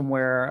surf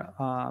somewhere.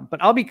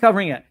 But I'll be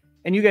covering it.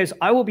 And you guys,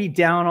 I will be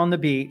down on the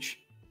beach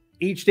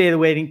each day of the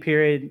waiting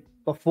period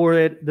before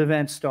the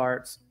event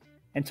starts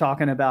and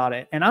talking about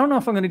it. And I don't know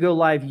if I'm going to go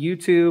live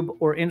YouTube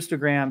or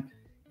Instagram.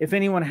 If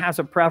anyone has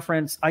a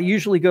preference, I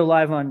usually go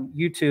live on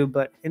YouTube,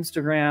 but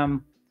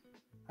Instagram,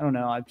 I don't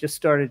know. I've just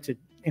started to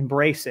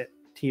embrace it,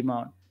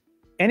 T-Bone.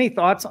 Any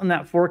thoughts on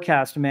that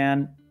forecast,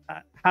 man?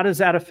 How does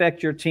that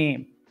affect your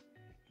team?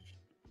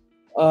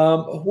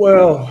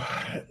 Well,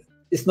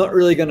 it's not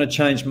really going to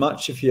change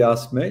much if you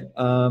ask me.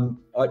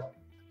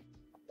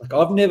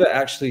 I've never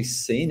actually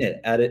seen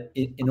it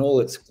in all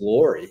its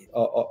glory.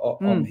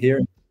 I'm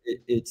hearing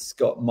it's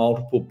got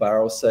multiple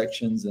barrel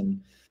sections and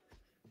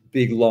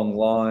big long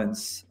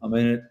lines. I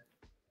mean,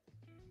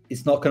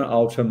 it's not going to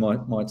alter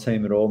my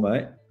team at all,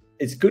 mate.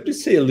 It's good to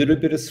see a little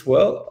bit of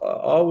swell.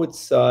 I would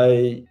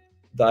say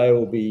they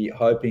will be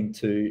hoping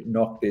to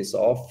knock this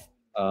off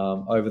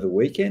over the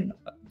weekend.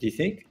 Do you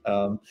think?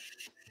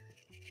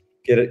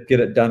 Get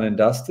it done and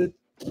dusted?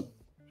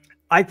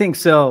 I think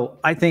so.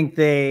 I think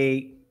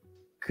they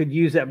could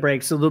use that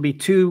break. So there'll be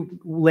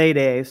 2 lay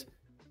days.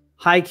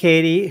 Hi,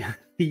 Katie.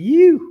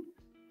 You.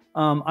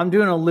 I'm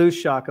doing a loose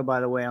shaka, by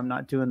the way. I'm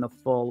not doing the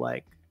full,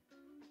 like.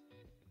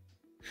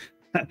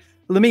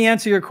 Let me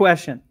answer your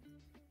question.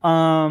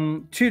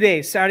 2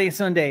 days, Saturday and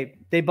Sunday,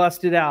 they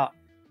busted out.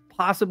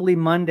 Possibly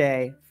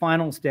Monday,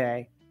 finals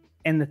day,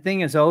 and the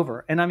thing is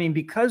over. And I mean,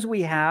 because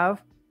we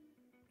have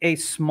a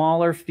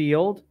smaller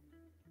field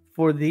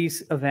for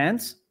these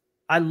events,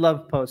 I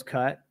love post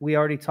cut. We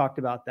already talked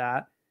about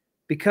that.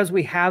 Because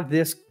we have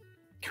this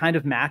kind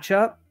of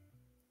matchup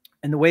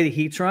and the way the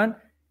heats run,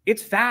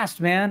 it's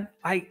fast, man.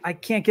 I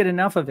can't get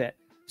enough of it.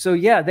 So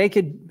yeah, they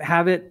could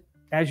have it,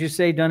 as you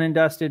say, done and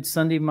dusted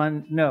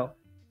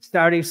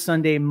Saturday,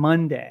 Sunday,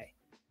 Monday.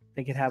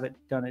 They could have it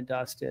done and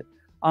dusted.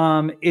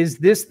 Is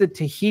this the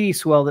Tahiti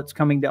swell that's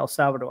coming to El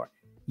Salvador?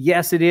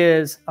 Yes, it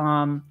is.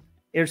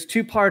 There's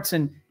 2 parts,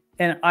 and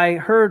I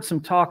heard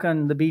some talk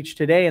on the beach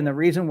today, and the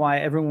reason why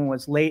everyone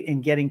was late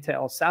in getting to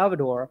El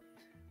Salvador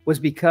was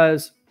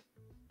because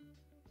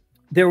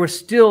there was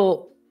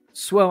still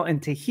swell in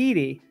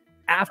Tahiti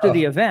after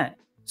the event.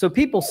 So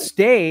people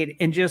stayed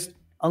and just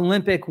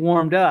Olympic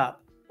warmed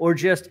up or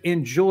just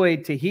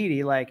enjoyed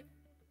Tahiti. Like,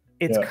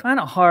 it's kind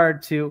of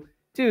hard to,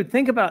 dude,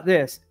 think about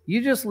this.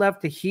 You just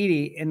left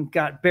Tahiti and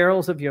got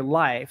barrels of your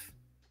life,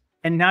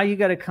 and now you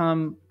got to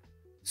come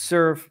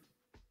surf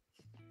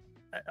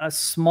a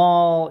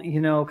small,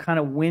 kind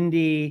of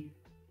windy,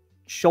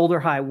 shoulder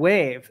high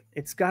wave.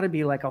 It's got to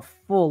be like a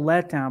full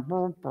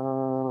letdown.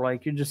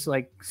 Like, you're just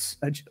like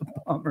such a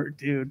bummer,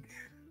 dude.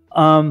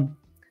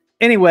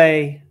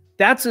 Anyway,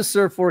 that's a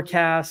surf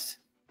forecast.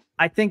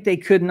 I think they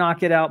could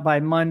knock it out by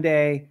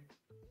Monday.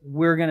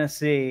 We're going to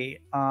see.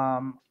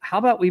 How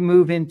about we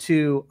move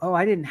into,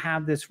 I didn't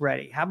have this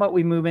ready. How about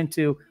we move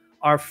into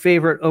our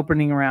favorite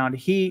opening round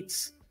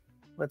heats?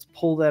 Let's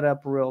pull that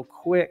up real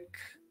quick.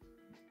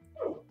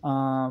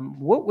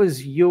 What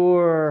was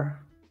where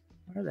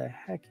the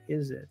heck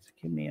is it?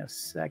 Give me a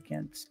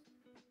second.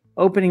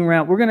 Opening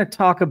round. We're going to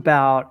talk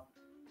about,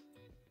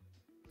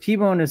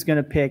 T-Bone is going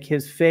to pick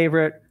his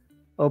favorite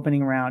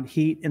opening round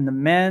heat in the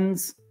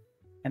men's,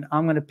 and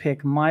I'm going to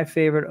pick my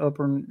favorite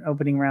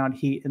opening round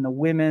heat in the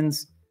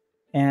women's.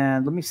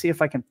 And let me see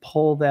if I can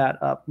pull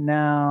that up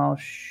now.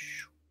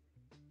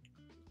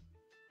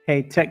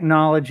 Hey,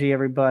 technology,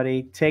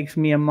 everybody. Takes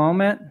me a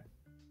moment.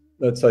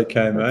 That's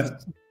okay, mate.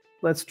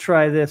 Let's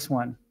try this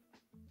one.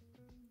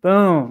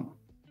 Boom.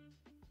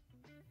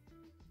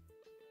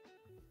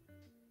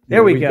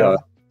 There we go.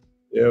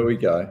 There we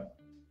go.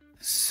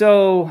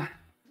 So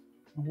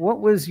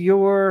what was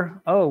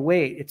your,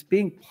 wait, it's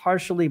being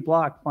partially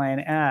blocked by an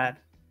ad.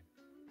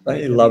 Don't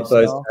you love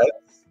those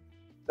ads?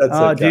 That's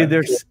okay.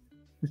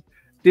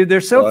 Dude,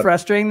 they're so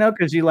frustrating though,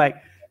 because you like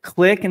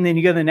click and then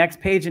you go to the next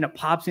page and it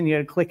pops and you got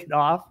to click it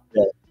off.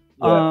 Yeah.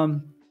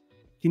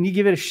 Can you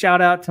give it a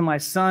shout out to my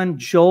son,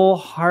 Joel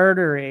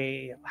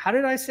Hardery? How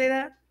did I say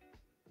that?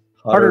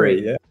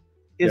 Hardery, yeah.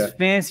 His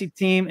fantasy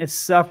team is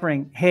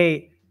suffering.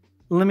 Hey,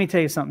 let me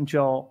tell you something,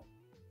 Joel.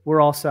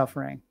 We're all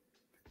suffering.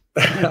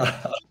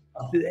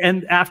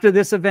 And after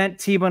this event,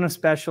 T-Bone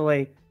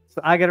especially, so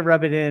I got to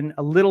rub it in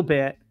a little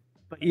bit.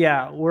 But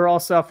yeah, we're all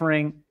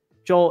suffering.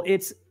 Joel,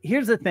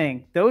 here's the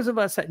thing. Those of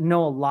us that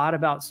know a lot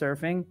about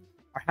surfing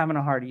are having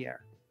a hard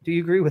year. Do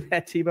you agree with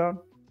that, T-Bone?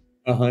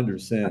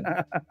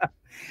 100%.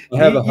 I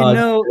have a hard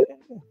year.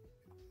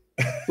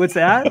 What's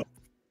that?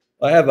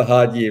 I have a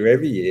hard year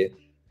every year.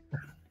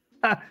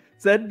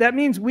 So that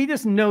means we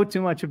just know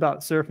too much about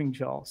surfing,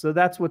 Joel. So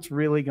that's what's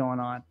really going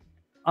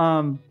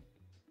on.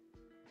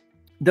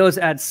 Those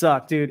ads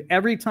suck, dude.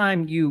 Every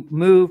time you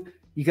move,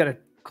 you got to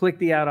click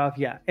the ad off.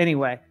 Yeah.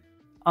 Anyway.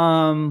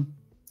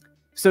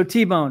 So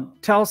T-Bone,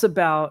 tell us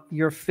about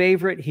your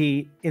favorite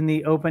heat in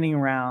the opening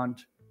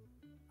round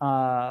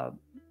of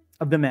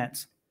the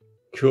men's.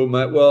 Cool,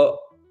 mate. Well,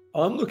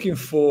 I'm looking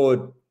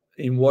forward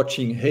in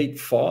watching Heat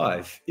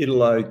 5,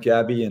 Italo,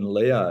 Gabby, and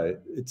Leo.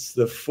 It's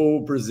the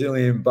full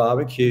Brazilian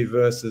barbecue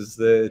versus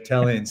the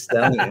Italian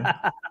stallion.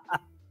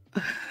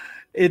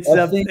 It's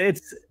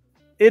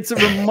a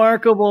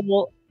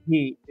remarkable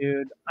heat,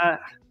 dude.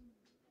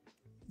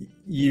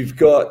 You've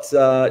got,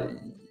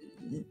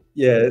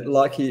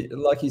 like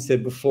you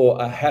said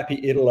before, a happy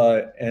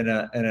Italo and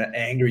an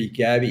angry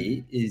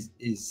Gabby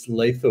is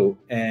lethal.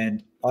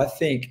 And I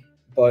think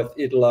both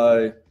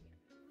Italo,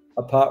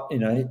 apart,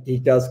 he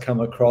does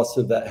come across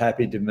with that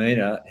happy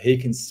demeanor. He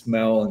can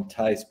smell and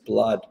taste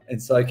blood,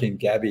 and so can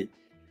Gabby.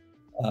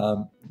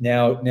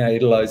 Now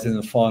Italo's in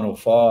the final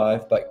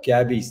 5, but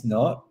Gabby's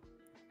not.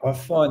 I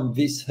find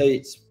this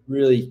heat's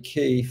really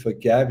key for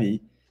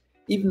Gabby.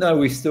 Even though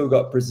we've still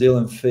got Brazil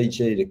and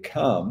Fiji to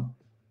come,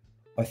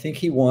 I think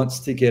he wants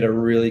to get a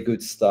really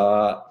good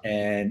start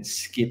and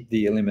skip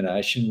the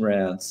elimination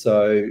round.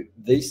 So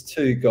these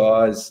two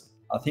guys,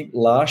 I think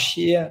last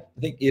year,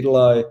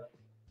 Italo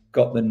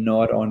got the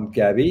nod on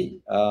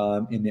Gabby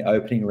in the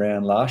opening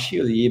round last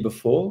year or the year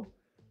before.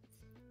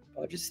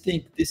 I just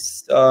think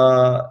these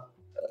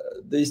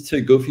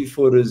two goofy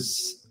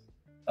footers,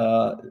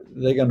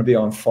 they're going to be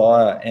on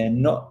fire,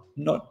 and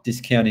not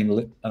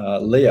discounting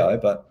Leo,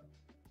 but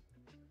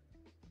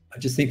I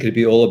just think it'd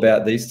be all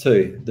about these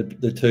two,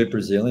 the two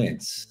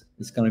Brazilians.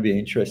 It's going to be an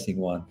interesting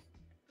one.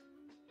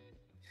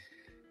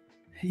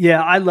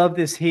 Yeah, I love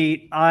this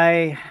heat.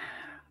 I've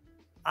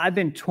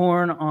been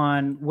torn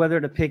on whether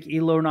to pick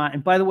Elo or not.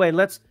 And by the way,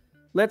 let's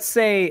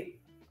say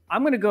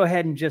I'm going to go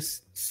ahead and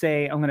just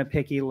say I'm going to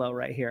pick Elo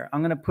right here.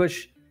 I'm going to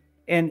push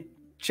and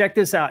check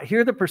this out.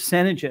 Here are the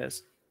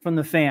percentages from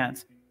the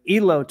fans.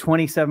 Elo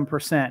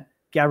 27%,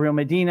 Gabriel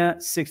Medina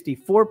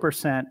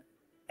 64%,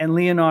 and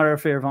Leonardo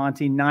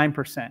Fioravanti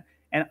 9%.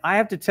 And I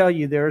have to tell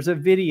you, there's a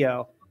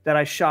video that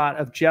I shot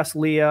of just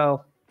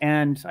Leo,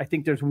 and I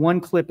think there's one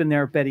clip in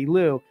there of Betty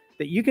Lou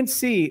that you can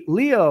see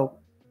Leo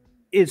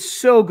is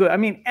so good. I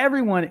mean,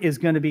 everyone is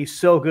going to be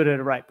so good at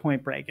a right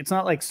point break. It's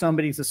not like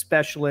somebody's a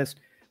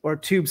specialist or a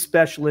tube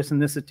specialist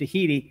and this is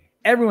Tahiti.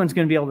 Everyone's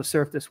going to be able to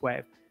surf this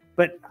wave.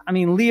 But I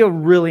mean, Leo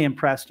really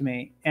impressed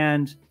me.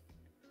 And,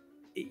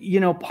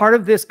 part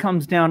of this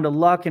comes down to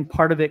luck, and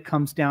part of it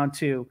comes down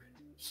to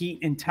heat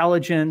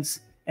intelligence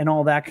and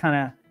all that kind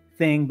of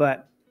thing.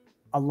 But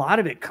a lot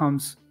of it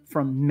comes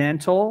from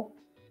mental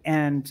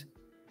and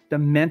the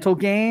mental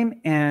game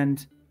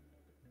and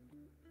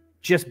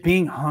just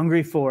being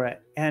hungry for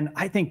it. And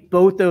I think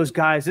both those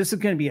guys, this is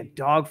going to be a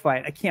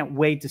dogfight. I can't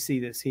wait to see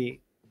this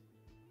heat.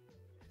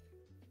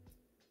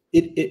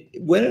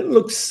 When it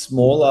looks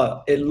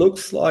smaller, it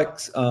looks like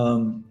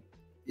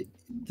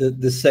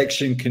the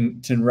section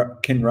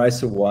can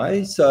race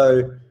away.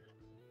 So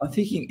I'm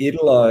thinking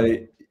Italo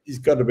is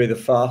got to be the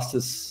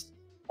fastest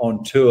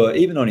on tour,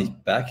 even on his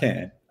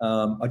backhand.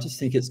 I just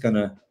think it's going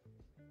to.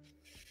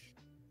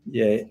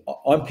 Yeah,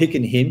 I'm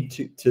picking him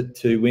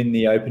to win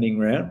the opening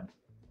round.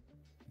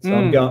 So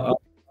I'm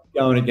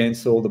going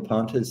against all the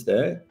punters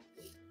there.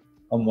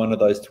 I'm one of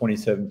those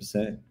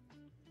 27%.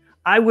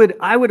 I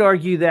would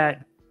argue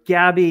that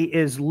Gabby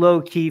is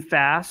low key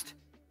fast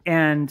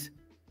and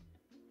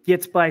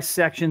gets by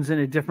sections in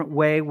a different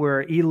way,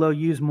 where Elo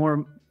uses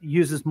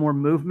more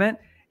movement.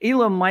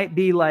 Elo might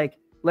be like,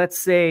 let's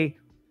say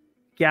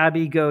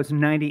Gabby goes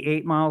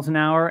 98 miles an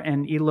hour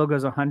and Elo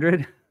goes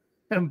 100,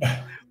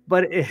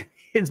 but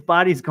his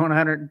body's going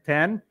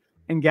 110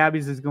 and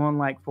Gabby's is going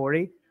like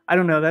 40. I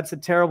don't know. That's a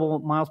terrible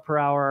miles per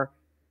hour,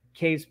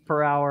 Ks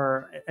per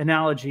hour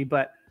analogy,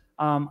 but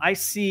I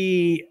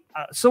see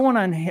someone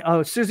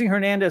on Susie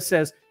Hernandez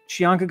says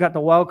Chianca got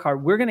the wild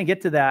card. We're going to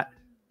get to that.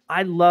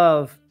 I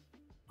love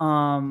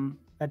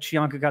that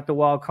Chianca got the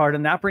wild card,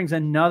 and that brings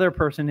another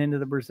person into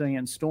the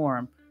Brazilian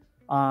storm.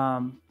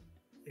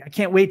 I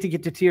can't wait to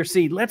get to Tier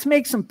C. Let's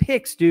make some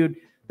picks, dude.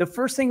 The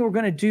first thing we're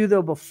going to do,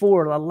 though,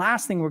 the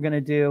last thing we're going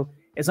to do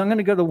is I'm going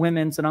to go to the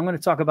women's, and I'm going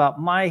to talk about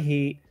my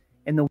heat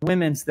and the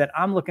women's that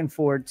I'm looking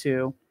forward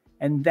to.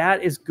 And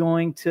that is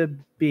going to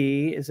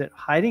be, is it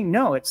hiding?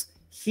 No, it's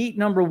heat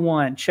number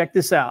 1. Check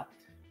this out.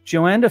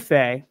 Joanne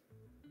DeFay,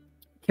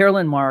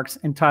 Carolyn Marks,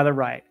 and Tyler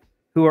Wright,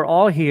 who are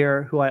all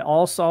here, who I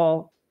all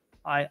saw.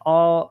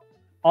 All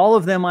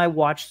of them I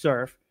watched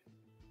surf.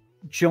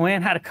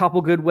 Joanne had a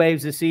couple good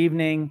waves this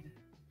evening.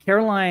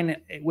 Caroline,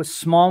 it was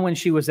small when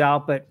she was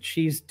out, but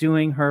she's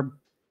doing her,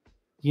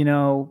 you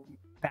know,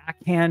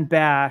 backhand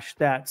bash.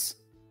 That's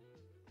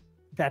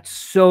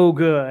so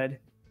good.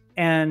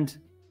 And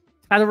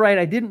Tyler Wright,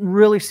 I didn't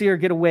really see her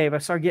get a wave. I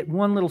saw her get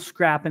one little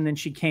scrap and then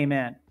she came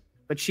in,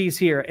 but she's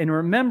here. And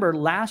remember,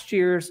 last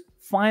year's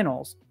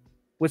finals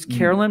was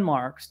Carolyn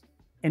Marks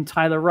and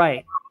Tyler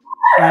Wright.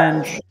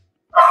 And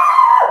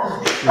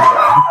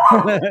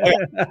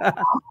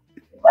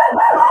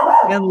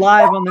and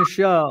live on the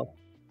show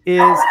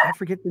is, I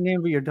forget the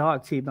name of your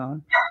dog,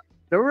 T-Bone.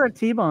 They were a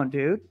T-Bone,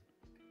 dude.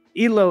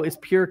 Elo is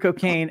pure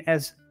cocaine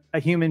as a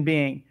human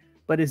being,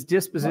 but his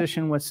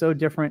disposition was so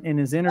different in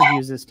his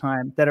interviews this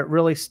time that it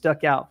really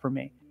stuck out for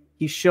me.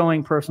 He's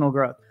showing personal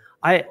growth.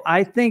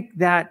 I think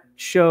that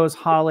shows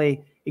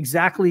Holly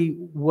exactly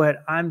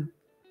what I'm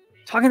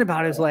talking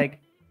about, is like,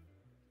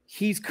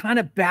 he's kind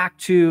of back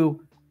to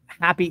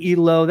happy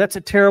Elo. That's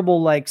a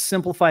terrible, like,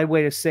 simplified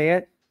way to say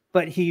it,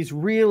 but he's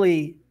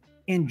really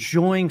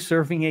enjoying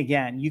surfing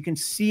again. You can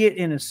see it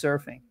in his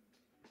surfing.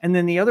 And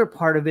then the other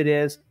part of it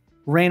is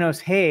Reynos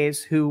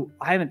Hayes, who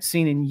I haven't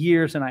seen in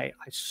years, and I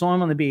saw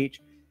him on the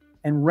beach.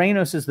 And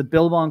Reynos is the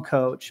Billabong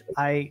coach.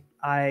 I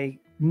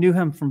knew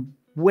him from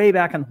way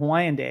back in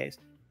Hawaiian days.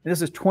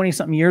 This is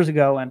 20-something years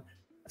ago. And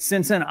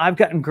since then, I've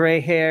gotten gray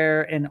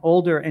hair and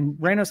older. And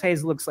Reynos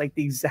Hayes looks like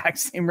the exact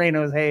same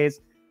Reynos Hayes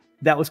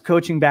that was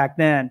coaching back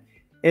then.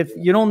 If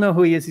you don't know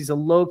who he is, he's a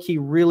low-key,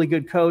 really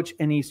good coach.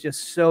 And he's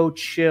just so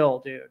chill,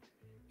 dude.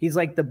 He's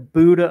like the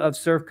Buddha of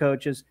surf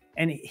coaches.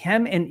 And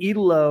him and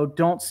Elo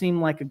don't seem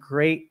like a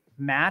great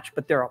match,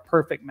 but they're a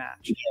perfect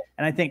match. Yeah.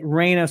 And I think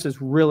Reynos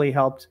has really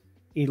helped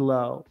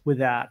Elo with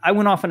that. I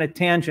went off on a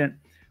tangent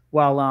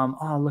while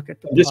oh, look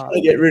at the, I'm just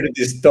going to get rid of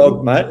this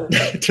dog, mate.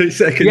 2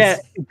 seconds. Yeah,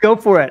 go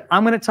for it.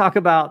 I'm going to talk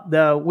about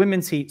the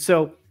women's heat.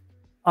 So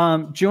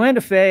Joanne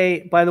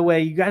DeFay, by the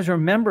way, you guys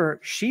remember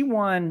she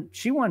won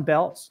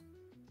Bells.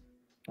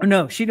 Or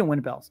no, she didn't win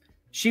Bells.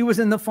 She was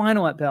in the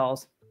final at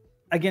Bells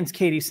against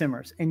Katie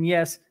Simmers. And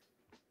yes,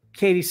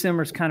 Katie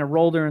Simmers kind of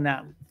rolled her in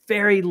that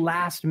very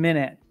last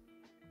minute.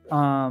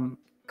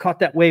 Caught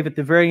that wave at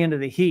the very end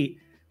of the heat.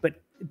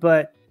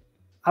 But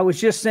I was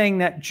just saying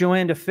that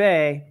Joanne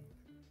DeFay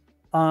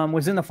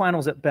was in the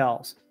finals at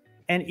Bells.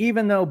 And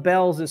even though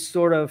Bells is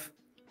sort of,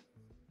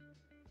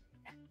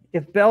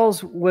 if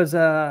Bells was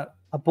a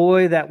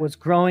boy that was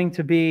growing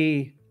to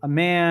be a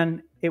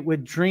man, it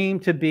would dream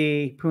to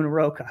be Punta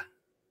Roca.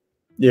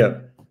 Yeah.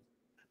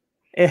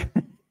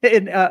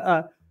 In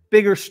a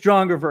bigger,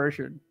 stronger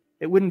version.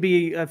 It wouldn't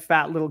be a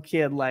fat little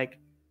kid like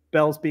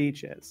Bells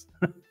Beach is.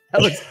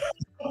 that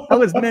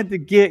was meant to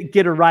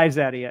get a rise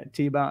out of you,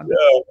 T-Bone.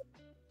 Yeah.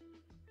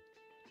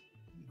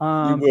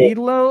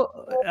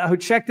 Elo,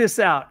 check this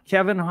out.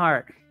 Kevin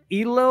Hart,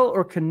 Elo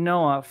or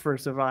Kanoa for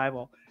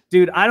survival?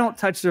 Dude, I don't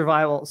touch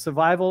survival.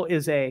 Survival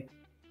is a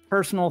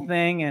personal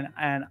thing,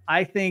 and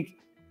I think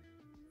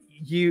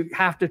you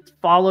have to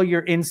follow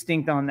your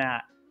instinct on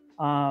that.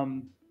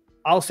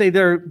 I'll say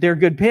they're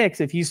good picks.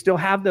 If you still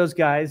have those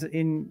guys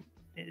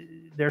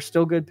they're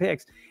still good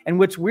picks. And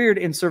what's weird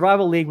in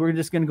Survival League, we're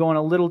just going to go on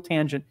a little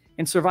tangent.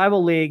 In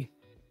Survival League,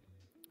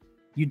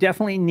 you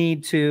definitely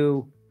need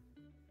to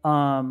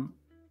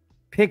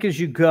pick as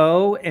you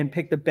go and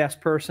pick the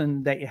best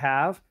person that you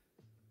have.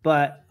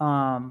 But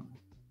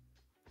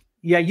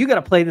yeah, you got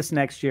to play this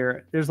next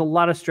year. There's a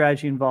lot of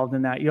strategy involved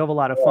in that. You have a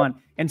lot of fun.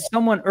 And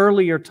someone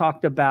earlier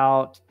talked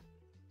about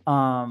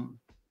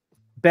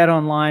Bet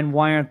Online.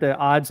 Why aren't the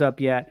odds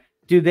up yet?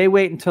 Dude, they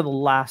wait until the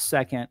last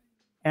second.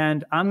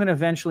 And I'm going to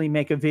eventually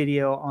make a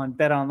video on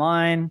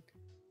betonline.ag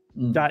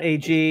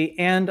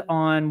and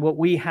on what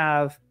we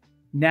have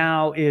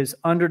now is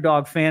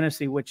Underdog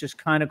Fantasy, which is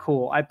kind of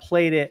cool. I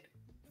played it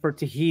for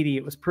Tahiti.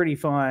 It was pretty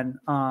fun.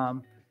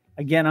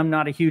 Again, I'm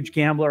not a huge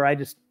gambler. I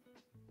just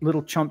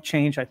little chump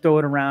change. I throw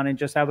it around and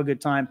just have a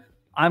good time.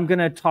 I'm going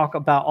to talk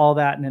about all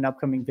that in an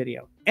upcoming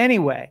video.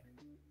 Anyway,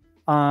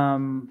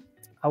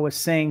 I was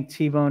saying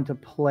T-Bone to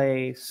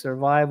play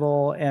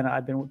survival, and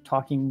I've been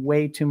talking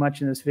way too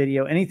much in this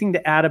video. Anything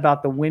to add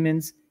about the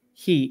women's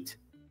heat?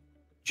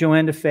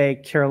 Joanne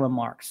DeFay, Carolyn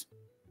Marks,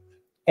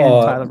 and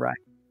Tyler Wright.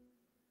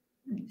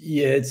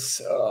 Yeah, it's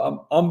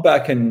I'm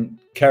backing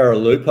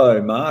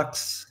Carolupo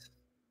Marks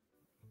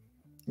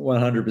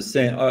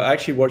 100%. I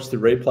actually watched the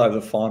replay of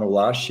the final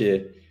last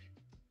year.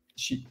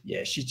 She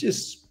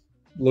just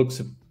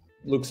looks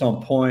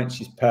on point.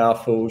 She's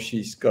powerful.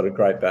 She's got a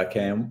great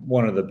backhand.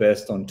 One of the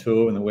best on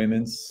tour in the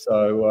women's.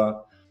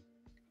 So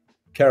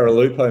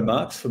Carolupo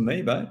Marks for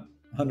me, mate,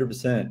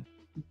 100%.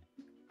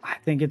 I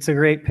think it's a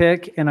great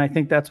pick, and I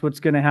think that's what's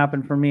going to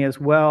happen for me as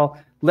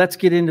well. Let's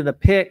get into the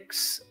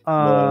picks.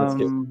 Let's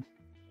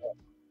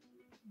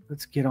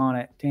get on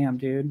it. Damn,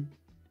 dude.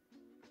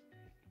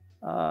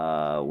 Where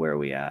are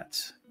we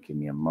at? Give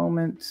me a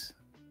moment.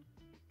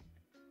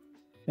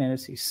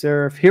 Fantasy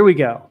Surf. Here we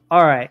go.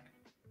 All right.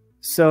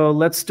 So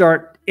let's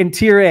start in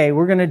Tier A.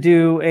 We're going to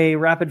do a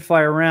rapid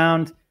fire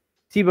round.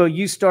 Thibaut,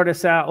 you start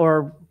us out,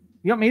 or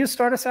you want me to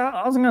start us out?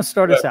 I was going to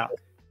start us out.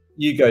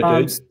 You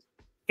go, dude.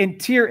 in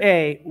tier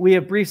A, we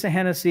have Brisa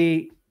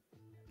Hennessy,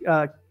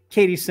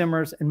 Katie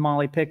Simmers, and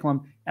Molly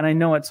Picklum. And I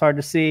know it's hard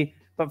to see,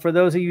 but for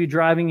those of you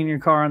driving in your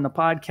car on the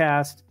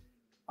podcast,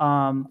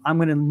 I'm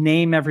going to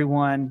name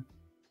everyone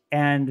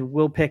and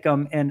we'll pick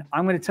them. And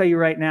I'm going to tell you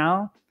right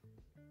now,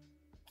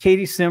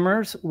 Katie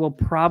Simmers will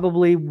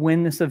probably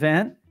win this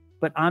event,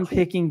 but I'm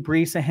picking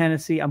Brisa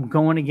Hennessy. I'm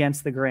going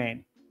against the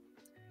grain.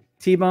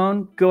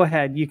 T-Bone, go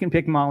ahead. You can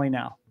pick Molly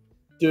now.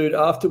 Dude,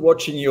 after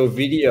watching your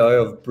video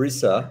of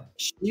Brisa,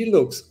 she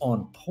looks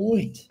on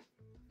point.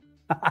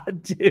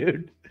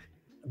 Dude,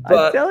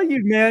 I tell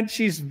you, man,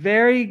 she's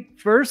very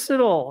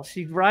versatile.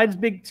 She rides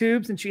big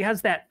tubes and she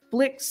has that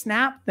flick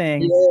snap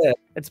thing. Yeah,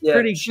 it's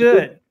pretty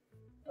good.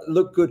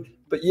 Look good.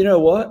 But you know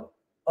what?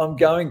 I'm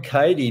going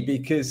Katie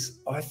because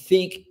I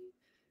think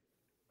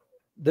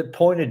the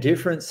point of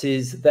difference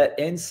is that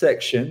end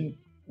section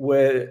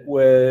where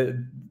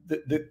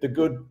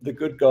the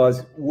good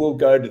guys will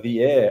go to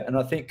the air, and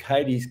I think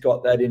Katie's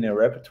got that in her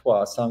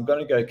repertoire. So I'm going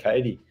to go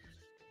Katie.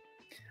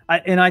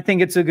 I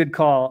think it's a good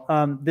call.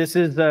 This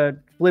is a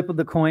flip of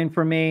the coin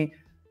for me.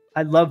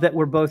 I love that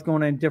we're both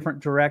going in a different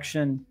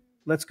direction.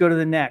 Let's go to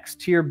the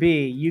next tier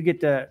B. You get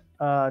to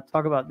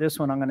talk about this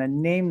one. I'm going to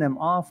name them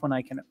off when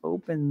I can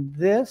open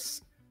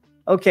this.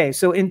 Okay,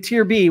 so in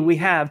tier B, we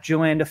have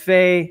Joanne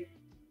DeFay.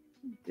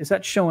 Is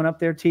that showing up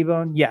there,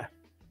 T-Bone? Yeah.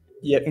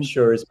 Yep,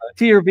 sure is.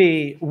 Tier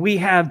B, we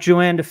have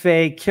Joanne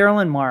DeFay,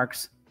 Carolyn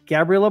Marks,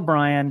 Gabriella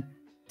Bryan,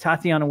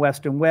 Tatiana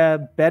Weston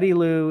Webb, Betty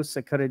Lou,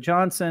 Sakota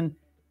Johnson,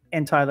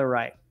 and Tyler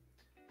Wright.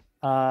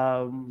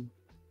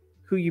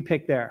 Who you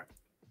pick there?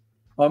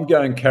 I'm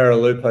going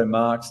Caralupo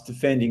Marks,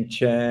 defending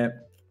champ.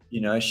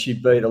 You know, she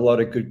beat a lot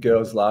of good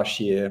girls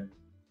last year.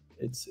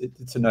 It's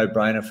a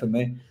no-brainer for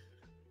me.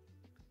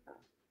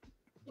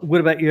 What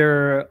about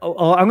your?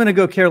 Oh, I'm going to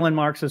go Carolyn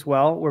Marks as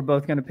well. We're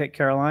both going to pick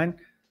Caroline.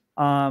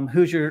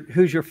 Who's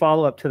your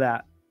follow-up to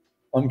that?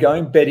 I'm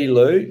going Betty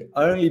Lou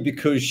only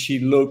because she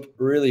looked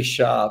really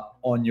sharp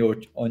on your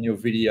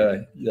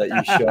video that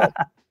you shot.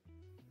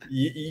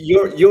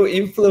 You're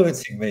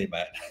influencing me,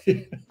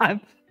 man.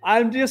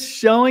 I'm just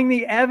showing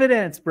the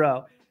evidence,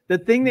 bro. The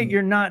thing that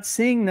you're not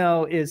seeing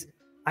though is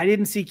I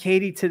didn't see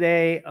Katie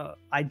today.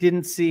 I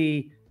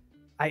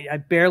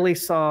barely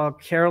saw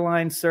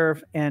Caroline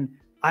surf, and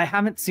I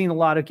haven't seen a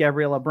lot of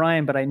Gabriella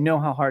Bryan, but I know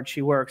how hard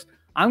she works.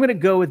 I'm going to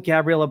go with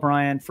Gabriella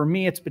Bryan. For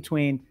me, it's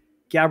between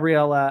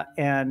Gabriella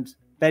and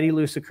Betty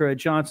Lou Sakura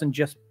Johnson,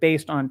 just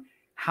based on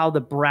how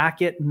the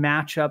bracket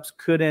matchups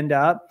could end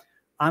up.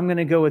 I'm going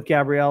to go with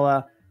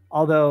Gabriella.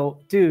 Although,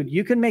 dude,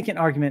 you can make an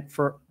argument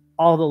for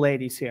all the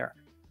ladies here.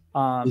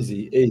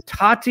 Easy.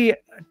 Tati,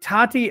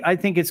 I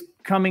think is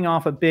coming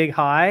off a big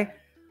high.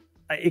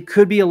 It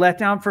could be a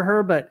letdown for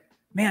her, but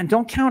man,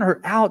 don't count her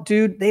out,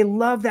 dude. They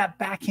love that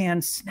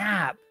backhand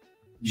snap.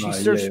 She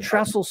surfs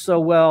trestle so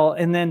well.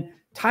 And then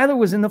Tyler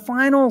was in the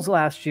finals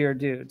last year,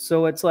 dude.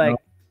 So it's like,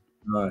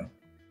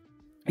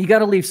 you got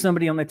to leave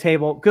somebody on the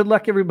table. Good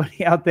luck,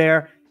 everybody out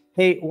there.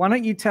 Hey, why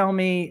don't you tell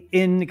me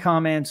in the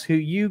comments who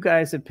you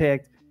guys have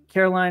picked?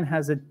 Caroline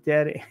has a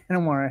dead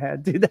animal on her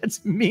head. Dude,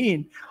 that's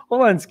mean.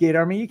 Hold on, Skate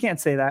Army. You can't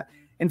say that.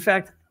 In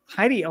fact,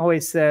 Heidi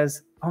always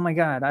says, oh my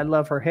God, I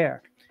love her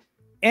hair.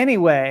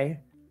 Anyway,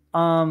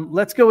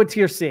 let's go with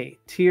tier C.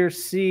 Tier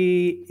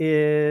C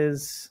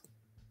is,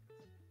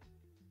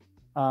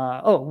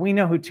 we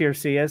know who tier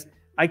C is.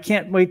 I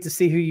can't wait to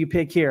see who you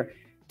pick here.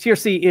 Tier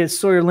C is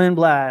Sawyer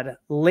Lindblad,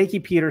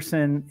 Lakey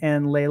Peterson,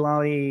 and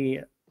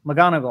Leilani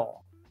McGonigal.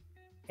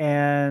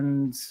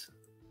 And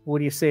what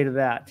do you say to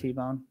that,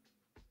 T-Bone?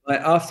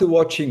 After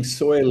watching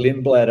Sawyer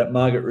Lindblad at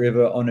Margaret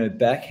River on her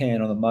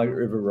backhand on the Margaret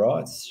River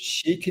rights,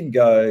 she can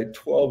go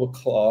 12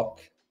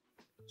 o'clock.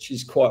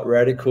 She's quite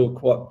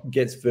radical,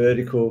 gets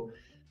vertical.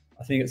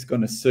 I think it's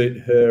going to suit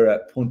her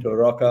at Punta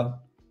Roca.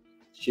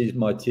 She's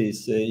my tier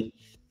C.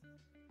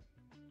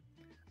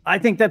 I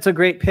think that's a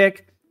great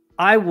pick.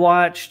 I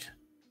watched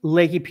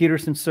Lakey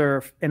Peterson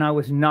surf, and I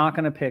was not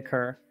going to pick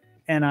her.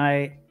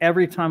 And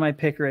every time I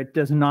pick her, it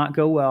does not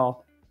go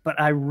well.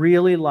 But I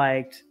really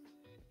liked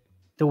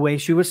the way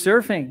she was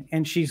surfing,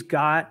 and she's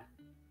got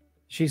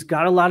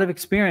a lot of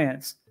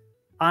experience.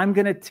 I'm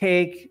going to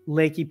take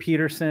Lakey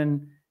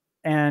Peterson,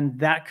 and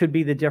that could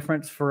be the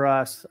difference for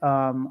us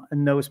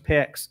in those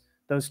picks,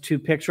 those two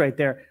picks right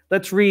there.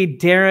 Let's read.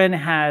 Darren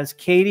has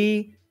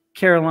Katie,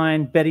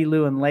 Caroline, Betty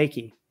Lou, and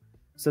Lakey.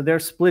 So they're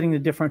splitting the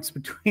difference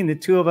between the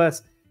two of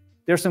us.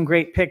 There's some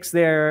great picks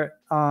there.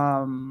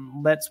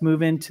 Let's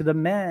move into the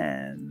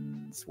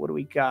men's. What do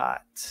we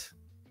got?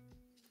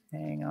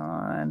 Hang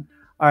on.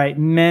 All right,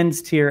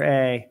 men's tier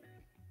A.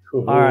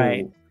 Ooh. All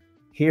right,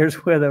 here's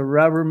where the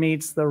rubber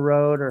meets the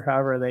road, or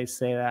however they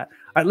say that.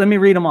 All right, let me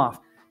read them off.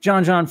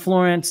 John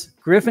Florence,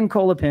 Griffin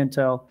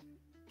Colapinto,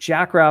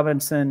 Jack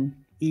Robinson,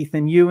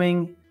 Ethan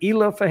Ewing,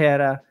 Elo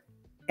Fajeda,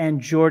 and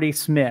Jordy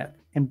Smith.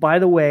 And by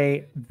the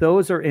way,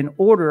 those are in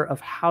order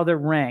of how they're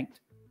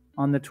ranked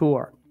on the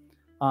tour.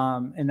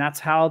 And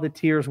that's how the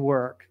tiers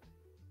work.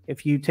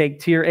 If you take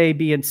tier A,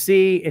 B, and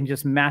C and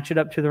just match it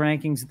up to the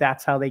rankings,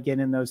 that's how they get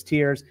in those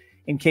tiers.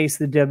 in case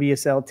the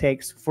WSL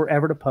takes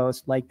forever to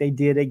post, like they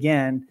did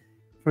again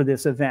for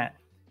this event.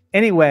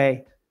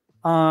 Anyway,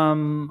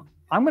 I'm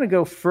going to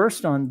go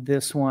first on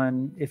this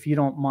one, if you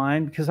don't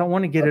mind, because I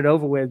want to get it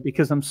over with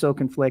because I'm so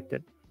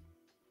conflicted.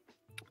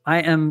 I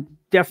am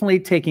definitely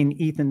taking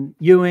Ethan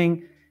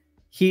Ewing.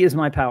 He is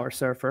my power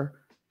surfer.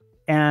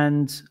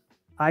 And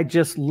I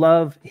just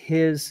love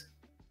his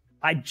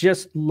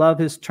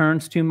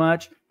turns too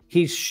much.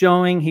 He's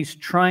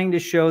trying to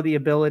show the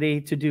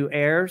ability to do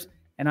airs,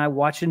 and I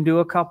watch him do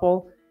a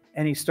couple,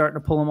 and he's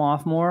starting to pull them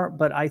off more.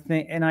 But I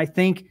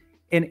think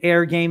an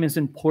air game is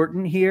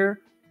important here,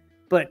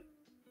 but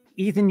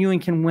Ethan Ewing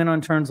can win on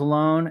turns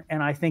alone,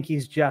 and I think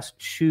he's just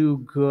too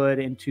good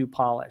and too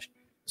polished.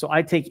 So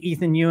I take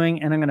Ethan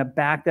Ewing, and I'm going to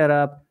back that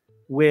up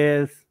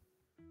with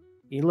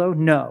Elo?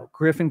 No,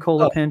 Griffin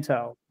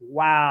Colapinto.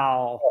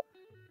 Wow.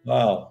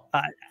 Wow.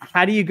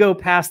 How do you go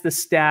past the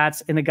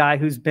stats in a guy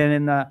who's been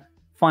in the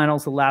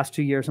finals the last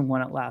 2 years and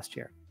won it last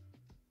year?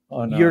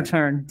 Oh, no. Your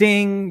turn.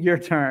 Ding, your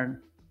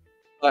turn.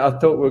 I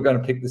thought we were going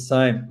to pick the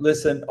same.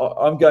 Listen,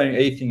 I'm going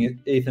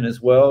Ethan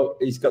as well.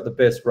 He's got the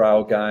best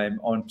rail game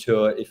on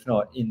tour, if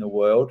not in the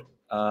world.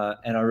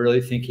 And I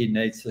really think he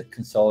needs to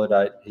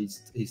consolidate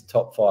his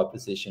top 5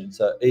 position.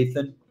 So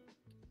Ethan,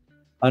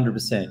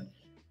 100%.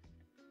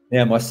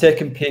 Now, my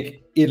second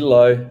pick,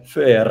 Italo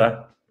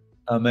Ferreira.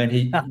 I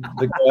mean,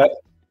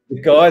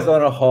 the guy's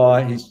on a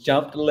high. He's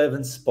jumped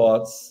 11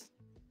 spots.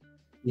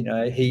 You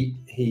know,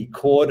 he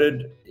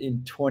quartered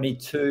in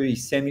 22. He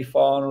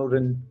semi-finaled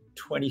in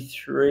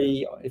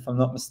 23, if I'm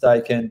not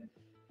mistaken.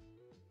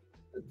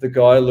 The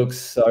guy looks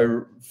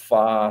so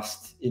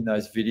fast in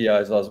those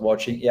videos I was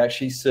watching. He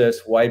actually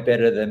surfs way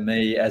better than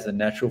me as a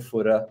natural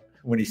footer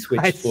when he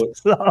switched foot.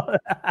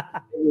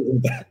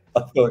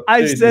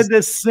 I said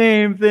the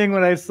same thing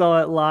when I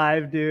saw it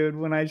live, dude.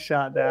 When I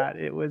shot that,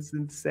 it was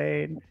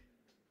insane.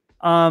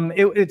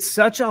 It's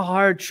such a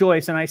hard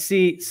choice, and I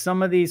see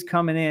some of these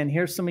coming in.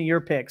 Here's some of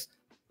your picks.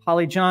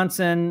 Holly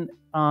Johnson,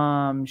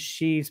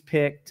 she's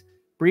picked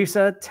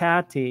Brisa,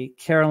 Tati,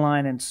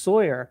 Caroline, and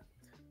Sawyer.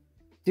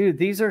 Dude,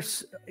 these are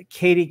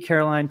Katie,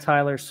 Caroline,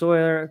 Tyler,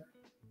 Sawyer.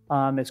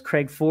 Is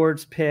Craig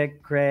Ford's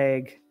pick.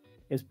 Greg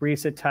is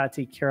Brisa,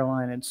 Tati,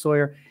 Caroline, and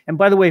Sawyer. And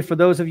by the way, for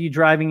those of you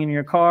driving in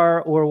your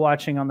car or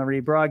watching on the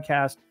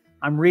rebroadcast,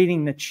 I'm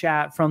reading the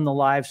chat from the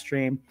live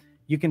stream.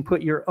 You can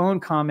put your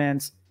own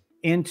comments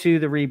into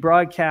the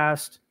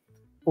rebroadcast,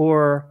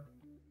 or,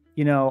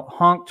 you know,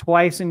 honk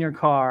twice in your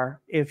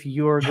car if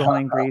you're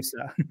going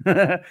Brisa.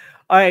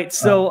 All right.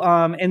 So,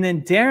 and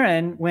then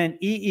Darren went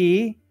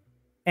EE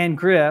and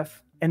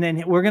Griff. And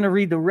then we're going to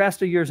read the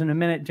rest of yours in a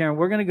minute, Darren.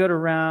 We're going to go to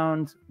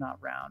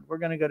we're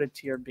going to go to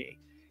tier B.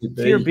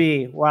 Tier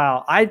B.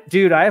 Wow. I got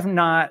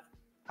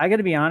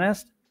to be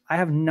honest, I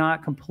have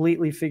not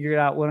completely figured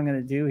out what I'm going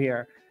to do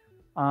here.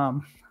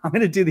 I'm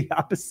going to do the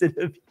opposite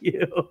of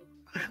you.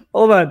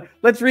 Hold on.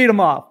 Let's read them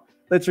off.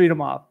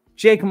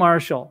 Jake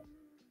Marshall,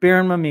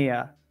 Baron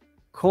Mamiya,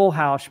 Cole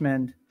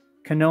Houshmand,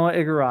 Kanoa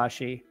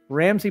Igarashi,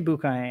 Ramsey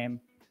Bukaim,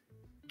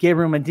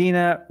 Gabriel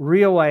Medina,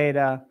 Rio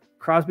Waida,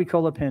 Crosby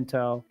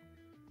Colapinto,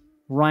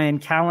 Ryan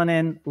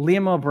Callanan,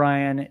 Liam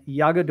O'Brien,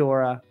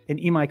 Yagadora, and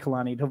Imai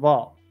Kalani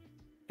Duvall.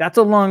 That's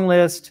a long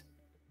list.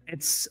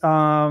 It's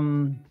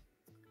I'm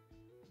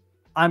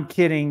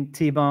kidding,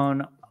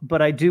 T-Bone,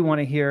 but I do want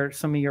to hear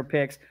some of your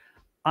picks.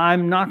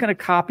 I'm not going to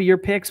copy your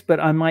picks, but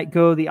I might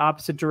go the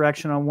opposite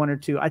direction on one or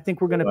two. I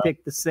think we're going to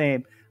pick the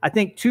same. I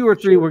think 2 or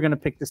 3 we're going to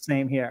pick the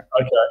same here.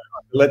 Okay,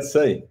 let's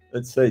see.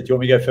 Do you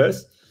want me to go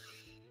first?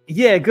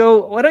 Yeah,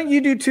 go. Why don't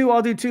you do 2?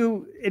 I'll do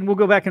 2, and we'll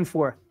go back and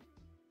forth.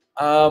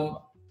 Can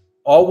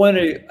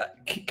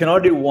I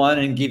do 1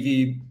 and give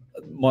you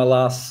my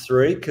last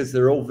 3, because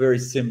they're all very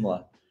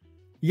similar?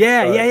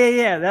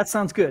 Yeah. That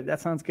sounds good.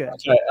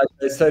 Okay.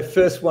 So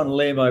first one,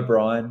 Liam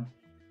O'Brien.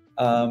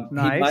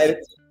 Nice. He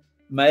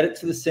made it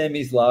to the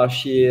semis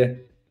last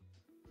year.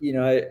 You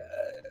know,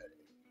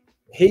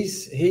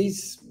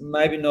 he's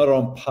maybe not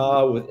on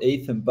par with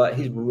Ethan, but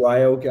his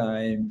rail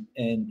game,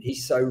 and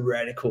he's so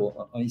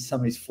radical on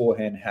some of his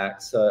forehand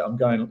hacks. So I'm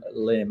going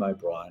Liam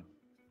O'Brien.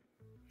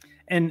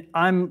 And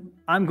I'm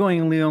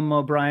going Liam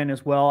O'Brien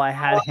as well. I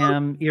had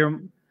him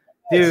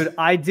Dude,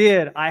 I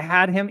did. I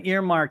had him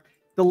earmarked.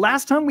 The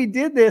last time we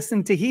did this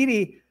in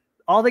Tahiti,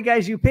 all the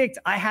guys you picked,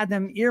 I had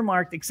them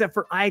earmarked, except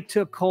for I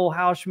took Cole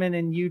Houshmand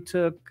and you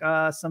took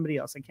somebody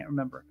else. I can't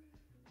remember.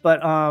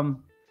 But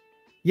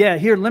yeah,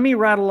 here, let me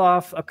rattle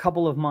off a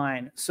couple of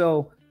mine.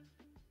 So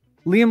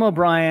Liam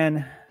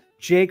O'Brien,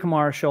 Jake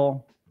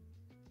Marshall.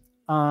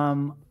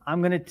 I'm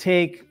going to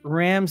take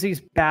Ramsey's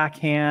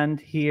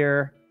backhand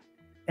here.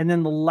 And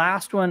then the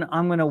last one,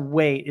 I'm going to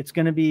wait. It's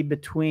going to be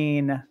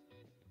between...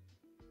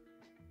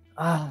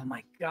 Oh,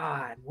 my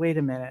God. Wait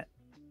a minute.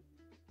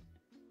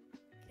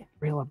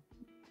 Real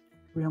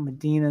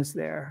Medina's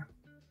there.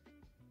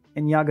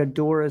 And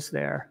Yagadora's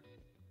there.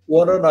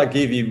 Why don't I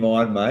give you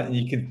mine, mate, and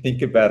you can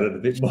think about it a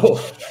bit more.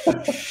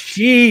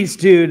 Jeez,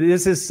 dude.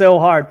 This is so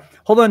hard.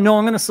 Hold on. No,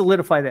 I'm going to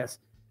solidify this.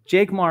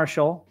 Jake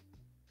Marshall,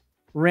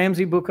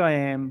 Ramsey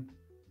Bukaim,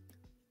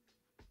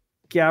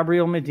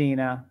 Gabriel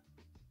Medina,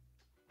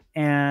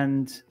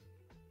 and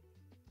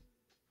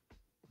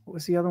what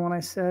was the other one I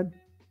said?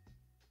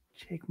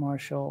 Jake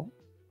Marshall,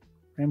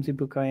 Ramsey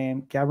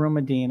Bukaim, Gabriel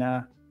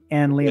Medina,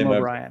 and Liam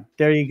O'Brien.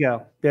 There you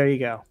go. There you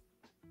go.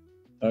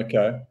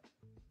 Okay.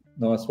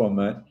 Nice one,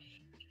 mate.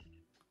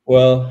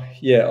 Well,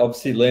 yeah,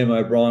 obviously Liam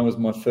O'Brien was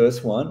my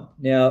first one.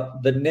 Now,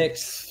 the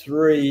next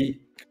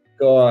three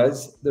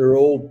guys, they're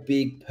all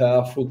big,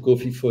 powerful,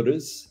 goofy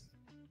footers.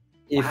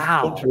 If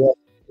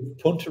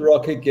Punta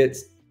Roca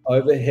gets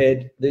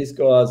overhead, these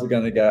guys are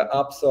going to go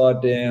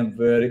upside down,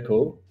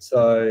 vertical.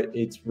 So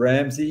it's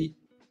Ramsey,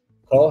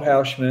 Cole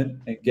Houshman,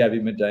 and Gabby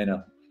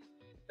Medina.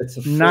 It's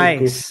a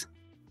nice.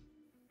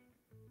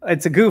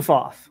 It's a goof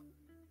off.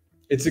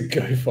 It's a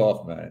goof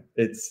off, mate.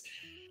 It's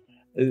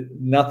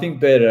nothing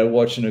better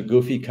watching a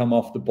goofy come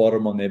off the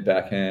bottom on their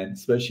backhand,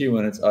 especially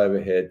when it's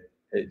overhead.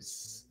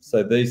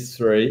 So these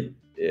three,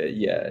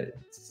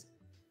 it's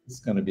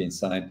going to be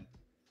insane.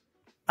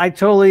 I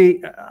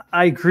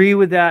agree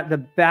with that. The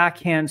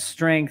backhand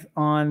strength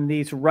on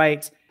these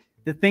rights.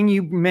 The thing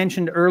you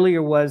mentioned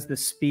earlier was the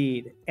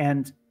speed,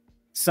 and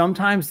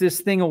sometimes this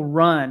thing will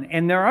run.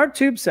 And there are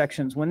tube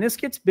sections. When this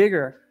gets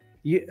bigger,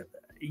 you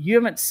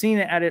haven't seen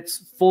it at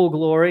its full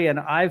glory, and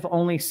I've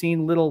only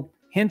seen little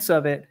hints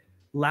of it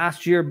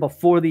last year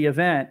before the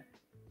event.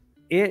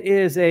 It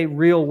is a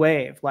real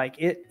wave. Like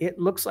it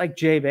looks like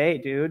J-Bay,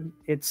 dude.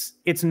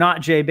 It's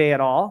not J-Bay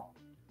at all.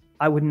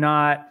 I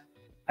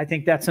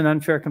think that's an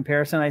unfair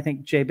comparison. I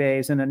think J-Bay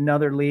is in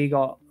another league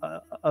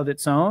of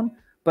its own,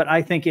 but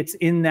I think it's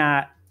in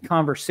that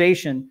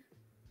conversation.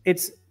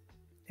 It's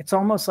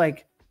almost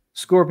like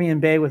Scorpion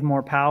Bay with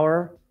more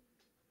power,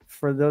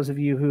 for those of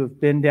you who have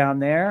been down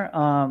there.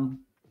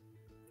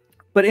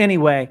 But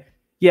anyway,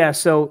 yeah,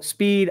 so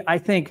speed, I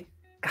think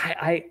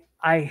I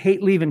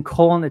hate leaving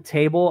Cole on the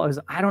table.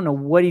 I don't know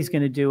what he's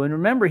going to do. And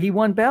remember, he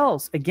won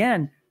bells.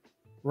 Again,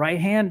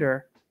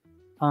 right-hander.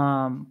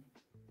 I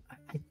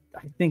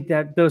think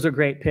that those are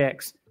great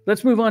picks.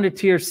 Let's move on to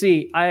Tier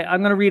C.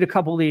 I'm going to read a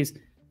couple of these.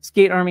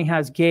 Skate Army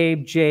has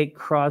Gabe, Jake,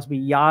 Crosby,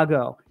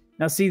 Yago.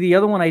 Now, see, the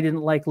other one I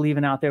didn't like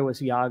leaving out there was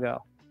Yago.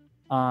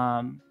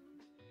 But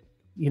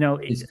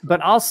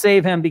I'll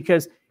save him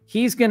because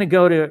he's going to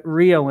go to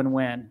Rio and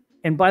win.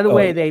 And by the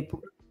way,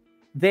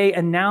 they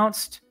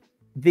announced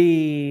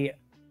the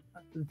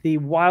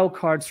wild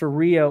cards for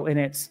Rio, and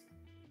it's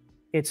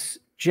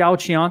Zhao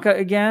Chianca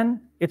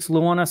again. It's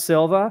Luana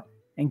Silva.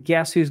 And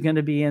guess who's going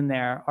to be in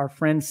there? Our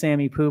friend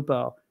Sammy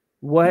Pupo.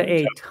 What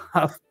a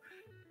tough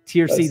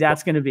Tier C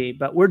that's going to be.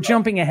 But we're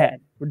jumping ahead.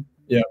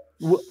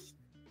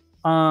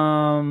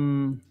 All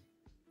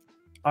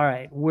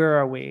right, where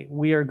are we?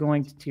 We are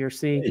going to Tier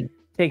C. It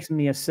takes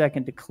me a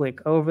second to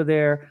click over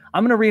there.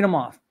 I'm going to read them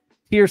off.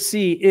 Tier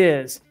C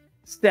is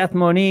Seth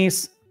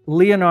Moniz,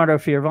 Leonardo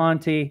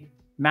Fioravanti,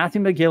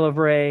 Matthew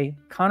McGillivray,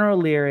 Connor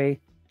O'Leary,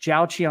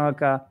 Zhao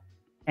Chianca,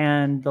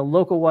 and the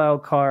local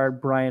wild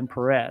card, Brian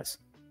Perez.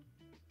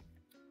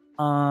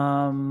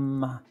 I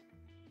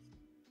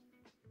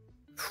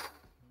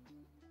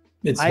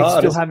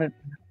still haven't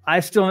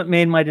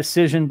made my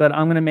decision, but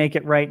I'm going to make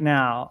it right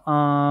now.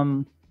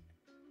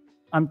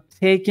 I'm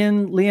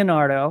taking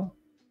Leonardo,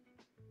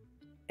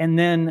 and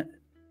then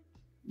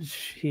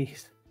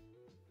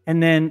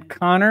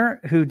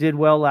Connor, who did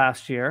well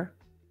last year,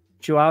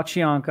 Joao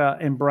Chianca,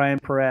 and Brian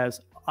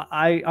Perez.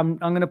 I'm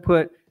going to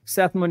put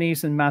Seth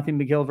Moniz and Matthew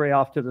McGillivray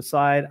off to the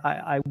side.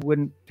 I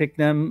wouldn't pick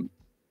them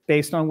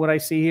based on what I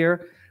see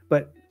here,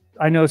 but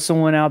I know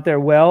someone out there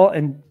well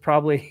and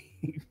probably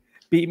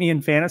beat me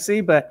in fantasy,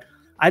 but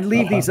I'd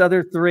leave these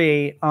other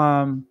three,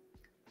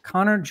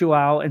 Connor,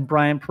 Joao, and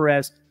Brian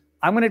Perez.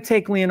 I'm going to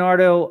take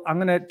Leonardo. I'm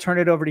going to turn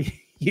it over to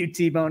you,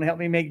 T-Bone. Help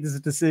me make this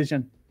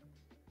decision.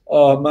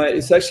 Oh, mate,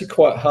 it's actually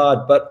quite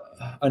hard, but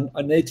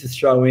I need to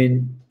throw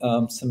in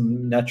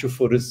some natural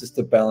footers just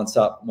to balance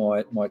up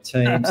my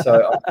team.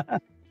 So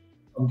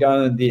I'm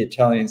going the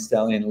Italian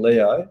stallion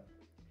Leo.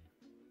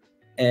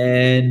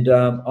 And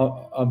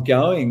I'm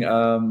going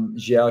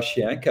Zhao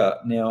Chianca.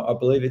 Now, I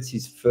believe it's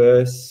his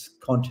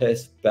first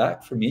contest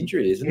back from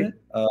injury, isn't it?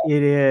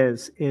 It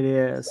is.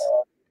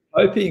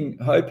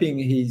 Hoping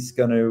he's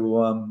going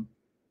to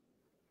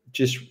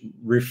just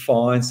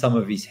refine some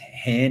of his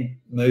hand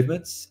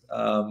movements.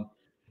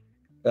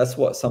 That's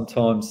what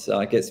sometimes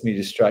gets me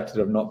distracted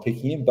of not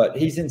picking him. But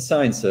he's an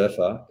insane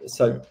surfer.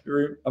 So,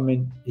 I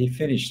mean, he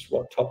finished,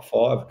 top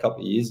 5 a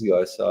couple of years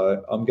ago.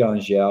 So I'm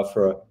going Zhao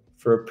for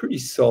a pretty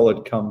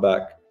solid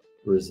comeback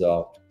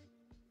result.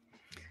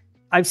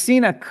 I've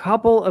seen a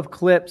couple of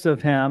clips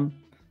of him,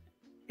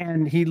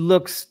 and he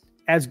looks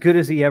as good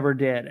as he ever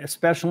did,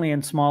 especially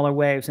in smaller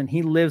waves. And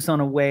he lives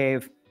on a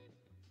wave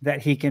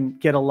that he can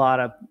get a lot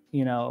of,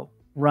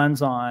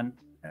 runs on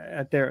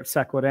there at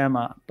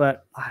Saquarema.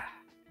 But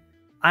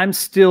I'm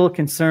still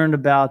concerned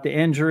about the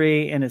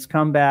injury and his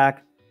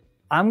comeback.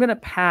 I'm going to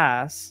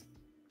pass.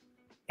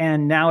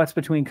 And now it's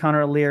between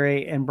Connor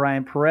O'Leary and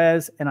Brian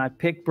Perez. And I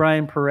picked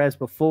Brian Perez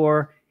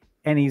before,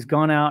 and he's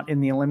gone out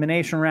in the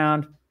elimination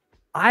round.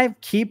 I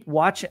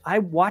watch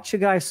a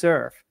guy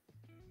surf,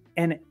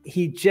 and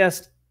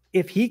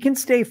if he can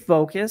stay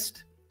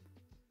focused,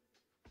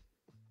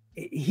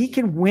 he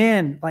can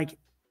win. Like,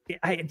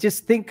 I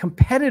just think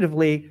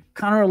competitively,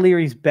 Conor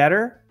O'Leary's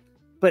better,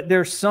 but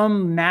there's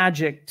some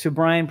magic to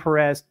Brian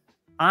Perez.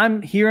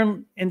 I'm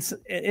here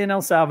in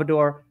El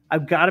Salvador.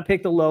 I've got to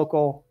pick the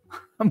local.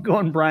 I'm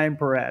going Brian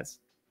Perez.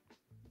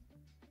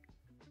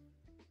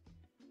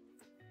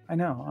 I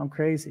know, I'm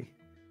crazy.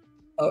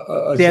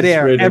 Dead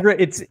air.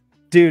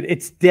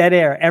 It's dead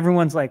air.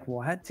 Everyone's like,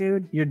 "What,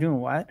 dude? You're doing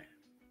what?"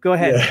 Go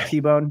ahead,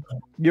 T-Bone.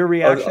 Your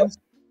reaction?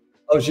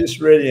 I was just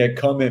reading a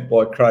comment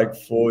by Craig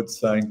Ford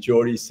saying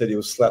Geordie said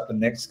he'll slap the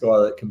next guy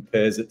that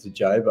compares it to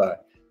J-Bo.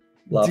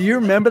 Do you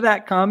remember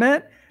that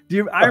comment?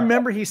 I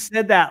remember he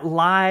said that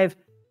live.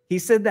 He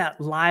said that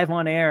live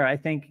on air, I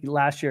think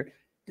last year.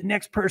 The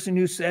next person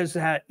who says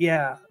that,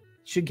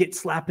 should get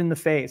slapped in the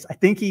face. I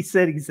think he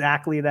said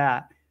exactly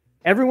that.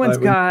 Everyone's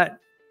got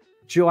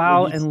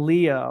Joao and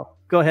Leo.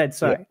 Go ahead,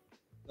 sorry. Yeah.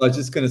 I was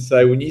just going to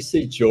say, when you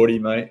see Geordie,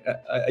 mate,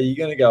 are you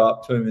going to go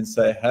up to him and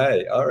say,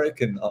 "Hey, I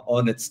reckon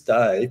on its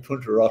day,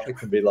 Punta Roca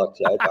can be like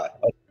J-Bo"?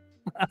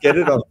 Get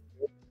it on.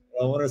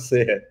 I want to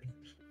see it.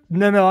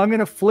 No, I'm going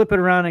to flip it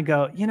around and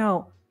go,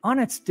 on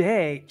its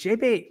day,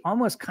 J-Bo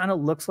almost kind of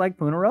looks like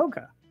Punta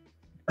Roca.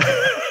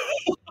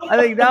 I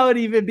think that would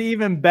even be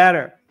even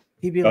better.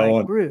 He'd be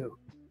like, "Brew."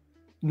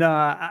 No,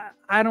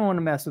 I don't want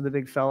to mess with the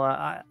big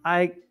fella.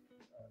 I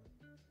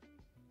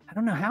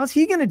don't know. How's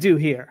he going to do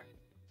here?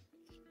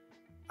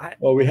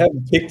 Well, we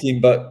haven't picked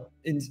him, but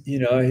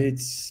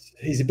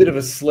he's a bit of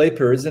a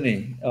sleeper, isn't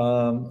he?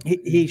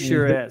 He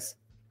sure is.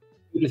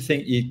 You would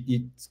think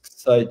you'd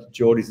say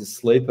Geordie's a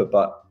sleeper,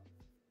 but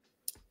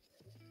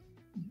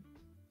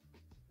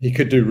he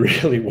could do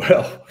really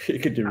well. He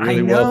could do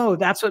really well. I know.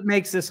 That's what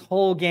makes this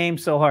whole game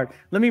so hard.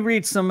 Let me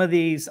read some of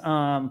these.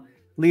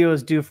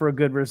 Leo's due for a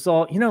good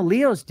result.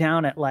 Leo's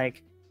down at I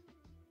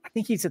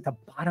think he's at the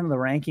bottom of the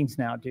rankings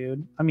now,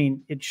 dude. I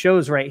mean, it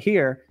shows right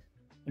here.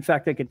 In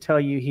fact, I could tell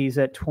you he's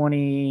at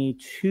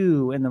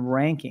 22 in the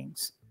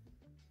rankings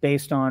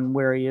based on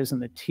where he is in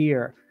the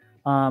tier.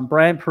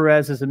 Brian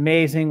Perez is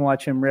amazing.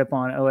 Watch him rip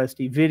on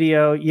OSD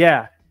video.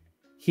 Yeah,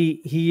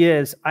 he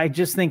is. I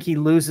just think he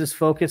loses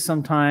focus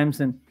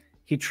sometimes and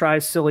he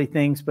tries silly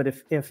things. But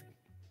if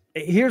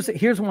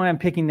here's why I'm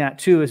picking that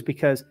too, is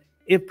because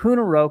if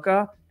Punta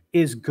Roca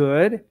is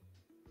good,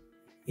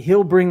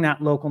 he'll bring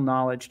that local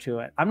knowledge to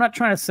it. I'm not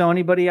trying to sell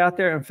anybody out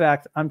there. In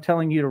fact, I'm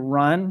telling you to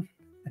run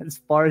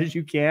as far as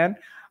you can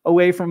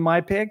away from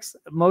my picks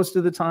most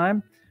of the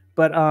time.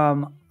 But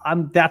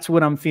that's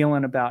what I'm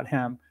feeling about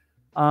him.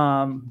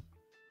 I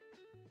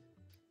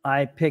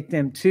picked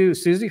him too.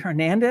 Susie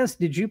Hernandez,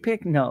 did you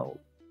pick? No.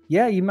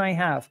 Yeah, you might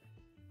have.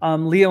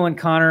 Leo and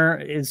Connor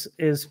is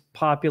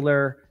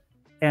popular,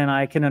 and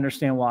I can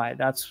understand why.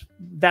 That's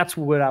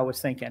what I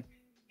was thinking.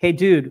 Hey,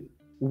 dude,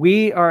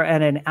 we are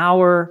at an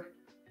hour.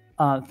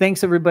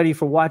 Thanks everybody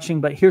for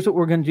watching, but here's what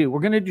we're going to do. We're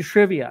going to do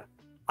trivia.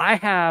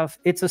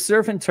 It's a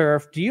surf and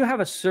turf. Do you have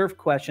a surf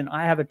question?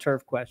 I have a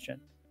turf question.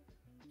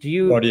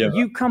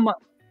 You come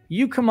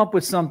up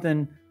with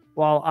something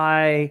while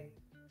I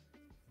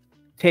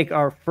take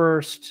our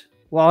first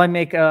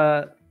trivia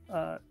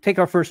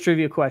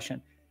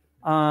question.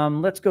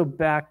 Let's go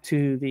back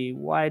to the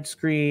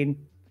widescreen.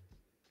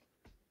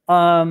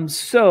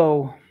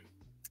 So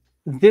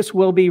this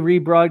will be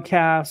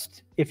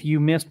rebroadcast. If you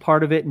missed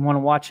part of it and want to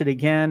watch it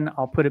again,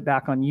 I'll put it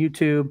back on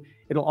YouTube.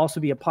 It'll also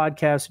be a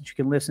podcast that you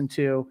can listen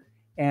to,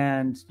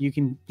 and you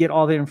can get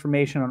all the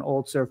information on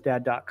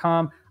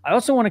oldsurfdad.com. I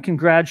also want to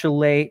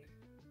congratulate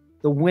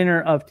the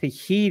winner of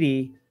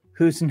Tahiti,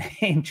 whose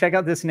name, check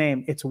out this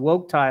name. It's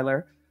Woke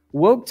Tyler.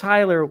 Woke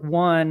Tyler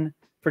won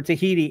for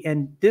Tahiti,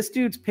 and this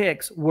dude's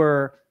picks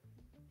were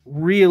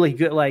really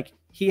good. Like,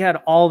 he had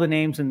all the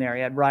names in there.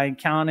 He had Ryan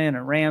Callan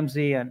and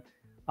Ramsey, and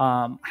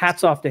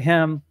hats off to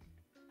him.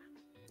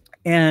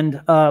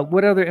 And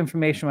what other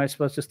information am I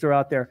supposed to throw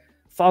out there?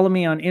 Follow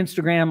me on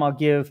Instagram. I'll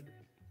give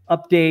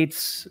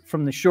updates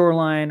from the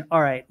shoreline.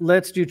 All right,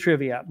 let's do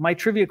trivia. My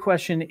trivia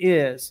question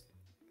is,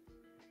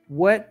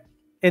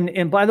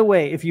 and by the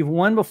way, if you've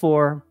won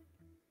before,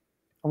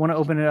 I want to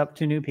open it up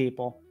to new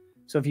people.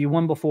 So if you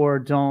won before,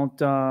 don't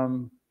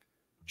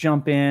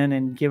jump in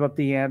and give up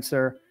the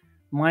answer.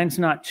 Mine's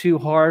not too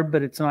hard,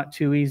 but it's not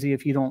too easy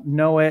if you don't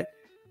know it.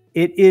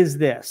 It is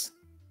this.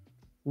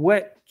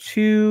 I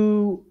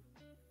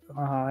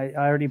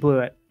already blew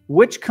it.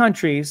 Which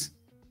countries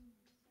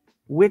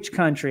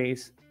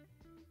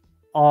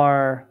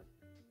are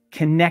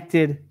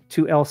connected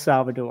to El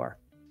Salvador?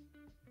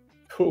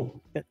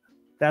 Cool.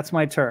 That's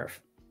my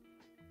turf.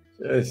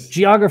 Yes.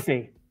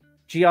 Geography.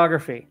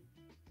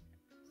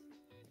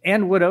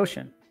 And what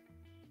ocean?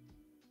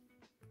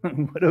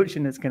 What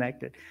ocean is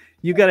connected?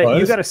 You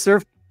got a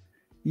surf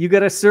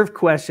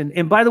question.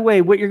 And by the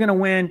way, what you're going to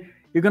win,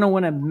 you're going to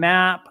win a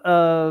map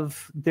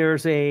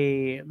there's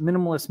a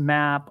minimalist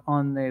map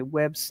on the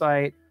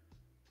website,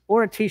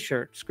 or a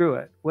t-shirt. Screw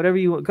it. Whatever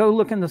you want. Go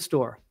look in the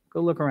store.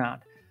 Go look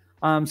around.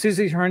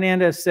 Susie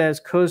Hernandez says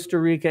Costa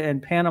Rica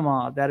and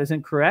Panama. That is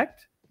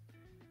incorrect.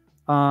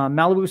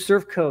 Malibu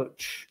Surf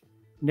Coach,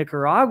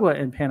 Nicaragua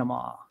and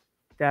Panama.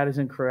 That is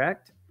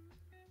incorrect.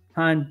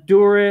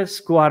 Honduras,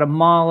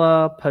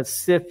 Guatemala,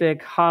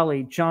 Pacific,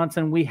 Holly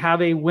Johnson. We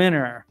have a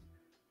winner.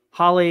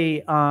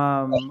 Holly,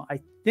 I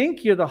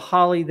think you're the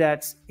Holly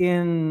that's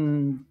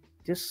in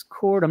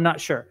Discord. I'm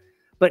not sure.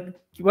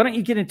 But why don't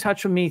you get in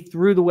touch with me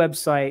through the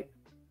website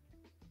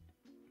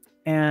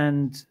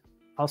and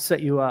I'll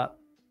set you up.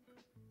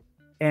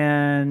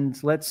 And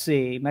let's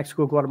see,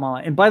 Mexico,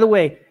 Guatemala. And by the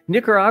way,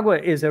 Nicaragua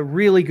is a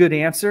really good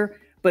answer,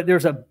 but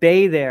there's a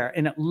bay there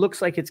and it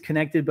looks like it's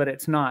connected, but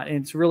it's not. And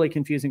it's really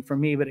confusing for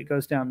me, but it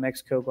goes down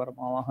Mexico,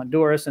 Guatemala,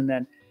 Honduras. And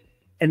then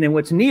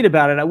what's neat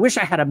about it, I wish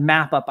I had a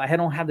map up. I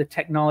don't have the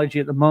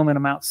technology at the moment.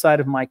 I'm outside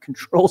of my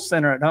control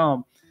center at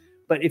home.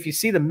 But if you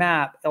see the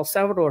map, El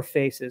Salvador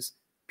faces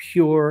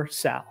pure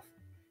south.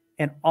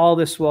 And all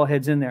this swell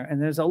heads in there.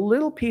 And there's a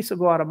little piece of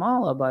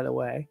Guatemala, by the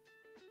way,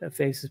 that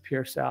faces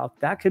pure south.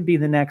 That could be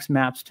the next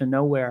maps to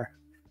nowhere.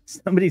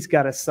 Somebody's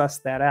got to suss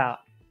that out.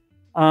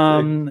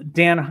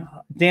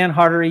 Dan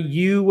Hardery,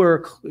 you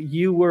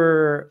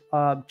were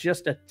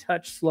just a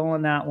touch slow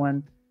on that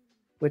one.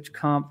 Which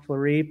comp?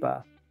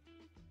 Floripa.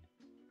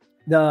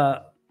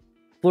 The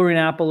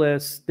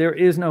Florianopolis, there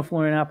is no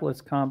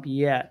Florianopolis comp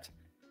yet,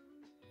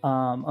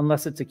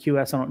 unless it's a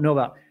QS I don't know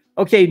about.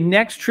 Okay,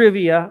 next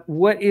trivia.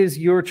 What is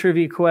your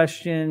trivia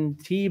question,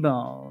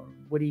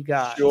 T-Bone? What do you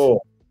got?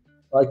 Sure.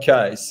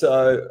 Okay,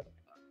 so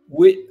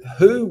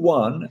who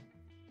won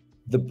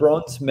the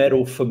bronze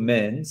medal for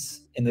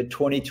men's in the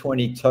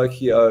 2020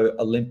 Tokyo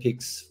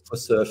Olympics for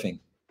surfing?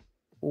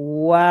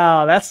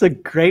 Wow, that's a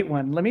great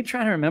one. Let me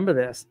try to remember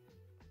this.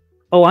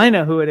 Oh, I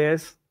know who it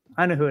is.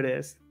 I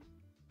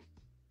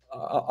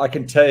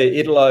can tell you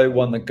Italo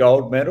won the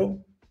gold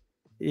medal.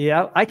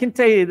 Yeah, I can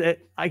tell you that.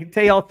 I can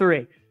tell you all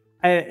three.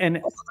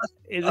 And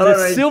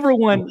the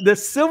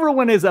silver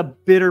one is a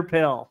bitter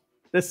pill.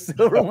 The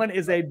silver one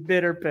is a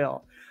bitter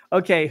pill.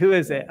 Okay, who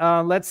is it?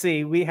 Let's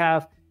see. We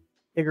have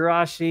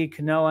Igarashi,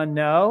 Kanoa,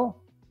 no.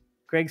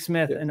 Greg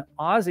Smith, an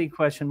Aussie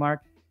question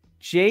mark.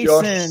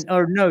 Jason,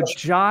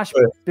 Josh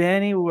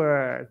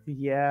Bennyworth.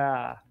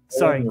 Yeah.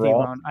 Sorry,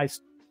 T-Bone.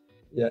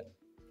 Yeah.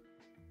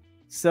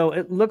 So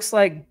it looks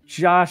like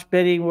Josh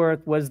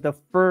Bennyworth was the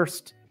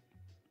first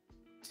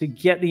to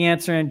get the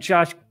answer. And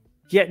Josh,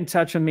 get in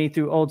touch with me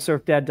through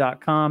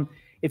oldsurfdad.com.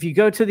 If you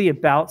go to the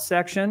About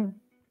section,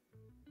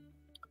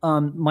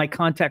 my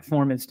contact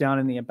form is down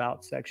in the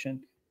About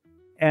section.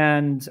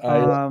 And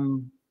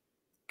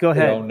go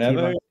ahead.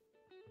 Namu.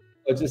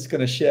 I'm just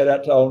going to shout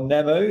out to old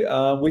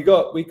Namu. We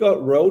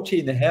got royalty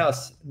in the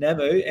house.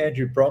 Namu,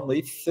 Andrew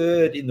Bromley,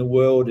 third in the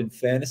world in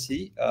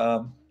fantasy.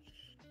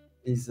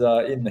 He's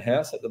in the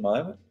house at the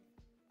moment.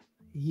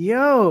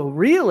 Yo,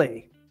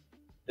 really?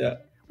 Yeah.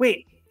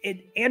 Wait,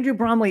 Andrew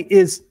Bromley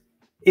is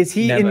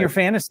he Namu. In your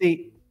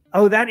fantasy?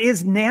 Oh, that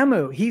is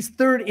Namu. He's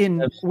third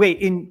in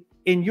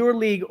in your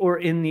league or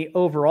in the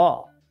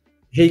overall?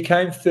 He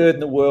came third in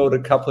the world a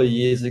couple of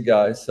years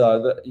ago.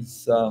 So that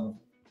is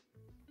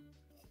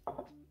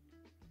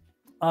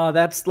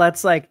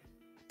that's like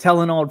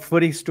telling old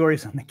footy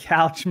stories on the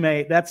couch,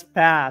 mate. That's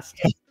past.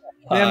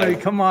 Namu,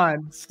 come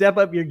on, step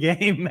up your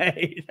game,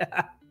 mate.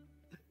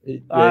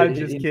 I'm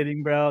just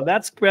kidding, bro.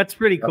 That's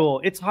pretty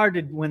cool. It's hard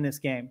to win this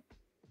game.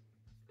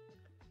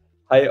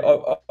 Hey,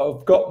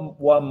 I've got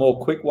one more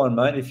quick one,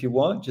 mate, if you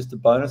want, just a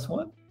bonus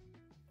one.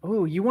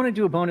 Oh, you want to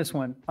do a bonus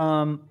one?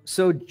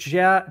 So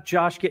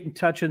Josh, get in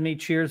touch with me.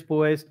 Cheers,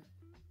 boys.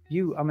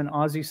 I'm an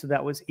Aussie, so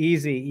that was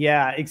easy.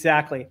 Yeah,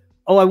 exactly.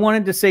 Oh, I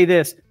wanted to say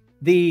this.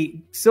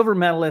 The silver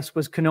medalist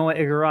was Kanoa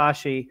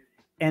Igarashi,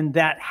 and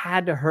that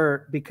had to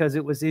hurt because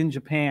it was in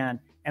Japan.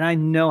 And I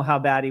know how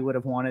bad he would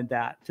have wanted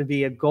that, to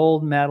be a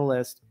gold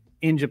medalist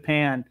in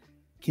Japan.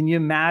 Can you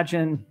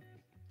imagine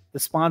the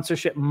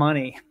sponsorship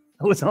money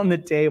that was on the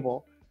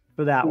table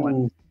for that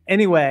one?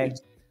 Anyway,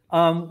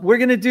 we're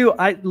going to do,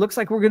 looks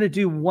like we're going to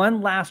do one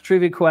last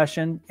trivia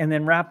question and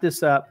then wrap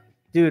this up.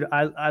 Dude,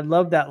 I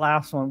love that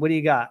last one. What do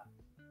you got?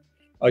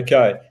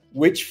 Okay.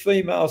 Which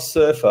female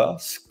surfer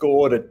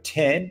scored a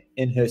 10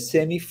 in her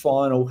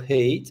semi-final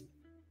heat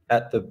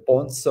at the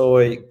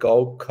Bonsai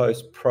Gold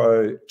Coast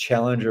Pro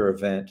Challenger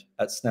event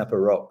at Snapper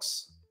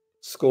Rocks?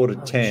 Scored a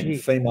 10,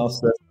 geez. Female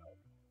surfer.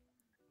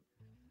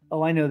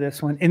 Oh, I know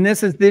this one. And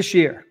this is this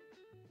year.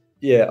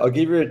 Yeah, I'll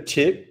give you a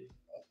tip.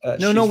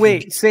 No,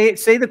 wait. Say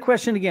the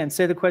question again.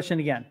 Say the question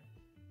again.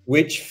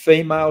 Which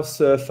female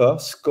surfer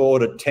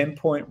scored a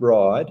 10-point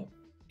ride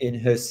in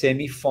her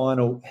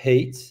semi-final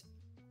heat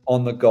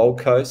on the Gold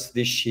Coast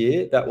this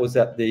year? That was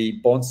at the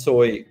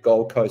Bonsai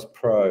Gold Coast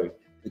Pro,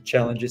 the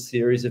Challenger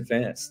Series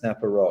event at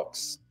Snapper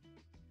Rocks.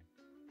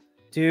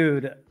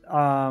 Dude,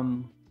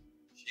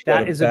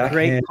 that is a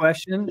great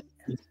question.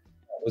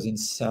 That was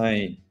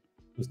insane.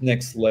 It was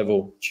next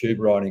level tube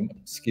riding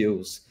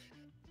skills.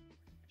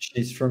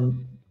 She's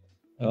from,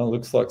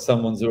 looks like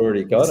someone's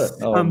already got it.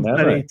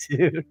 Somebody,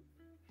 dude.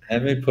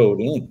 Namu pulled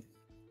in.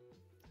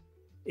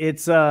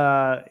 It's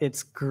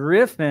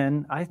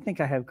Griffin. I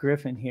think I have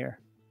Griffin here.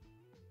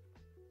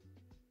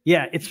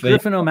 Yeah, it's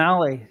Griffin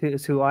O'Malley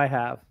is who I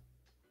have.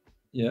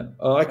 Yeah.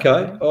 Oh,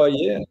 okay. Oh,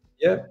 yeah.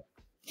 Yeah.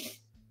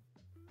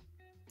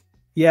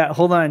 Yeah,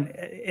 hold on.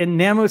 And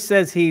Namo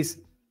says he's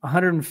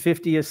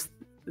 150th,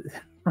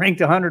 ranked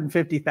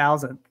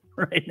 150,000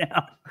 right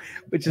now,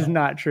 which is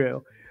not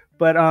true.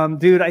 But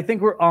dude, I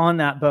think we're on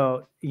that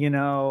boat. You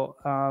know,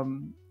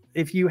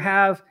 if you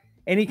have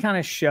any kind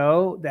of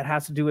show that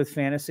has to do with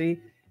fantasy,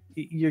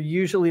 you're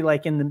usually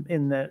like in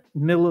the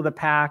middle of the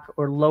pack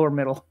or lower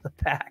middle of the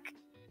pack.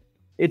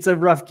 It's a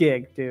rough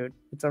gig, dude.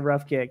 It's a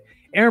rough gig.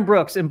 Aaron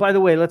Brooks, and by the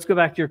way, let's go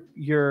back to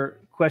your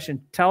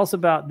question. Tell us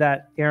about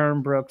that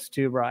Aaron Brooks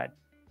tube ride.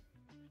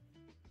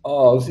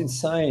 Oh, it was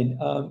insane.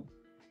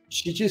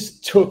 She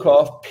just took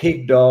off,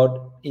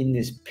 pig-dod in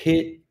this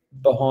pit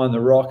behind the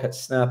rock at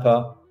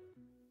Snapper.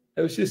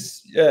 It was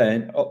just, yeah,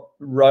 and I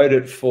rode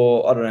it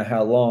for I don't know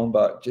how long,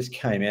 but just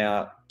came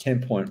out,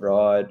 10-point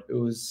ride. It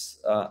was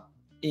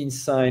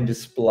insane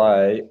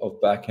display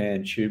of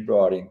backhand tube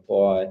riding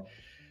by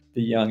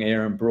the young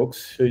Aaron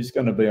Brooks, who's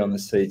going to be on the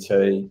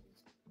CT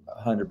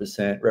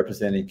 100%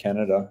 representing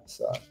Canada.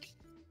 So,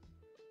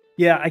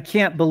 yeah, I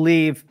can't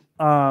believe,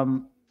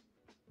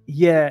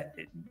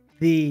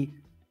 the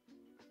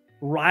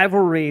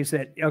rivalries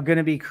that are going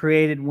to be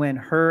created when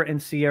her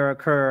and Sierra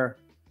Kerr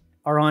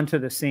are onto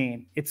the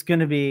scene. It's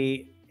going to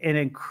be an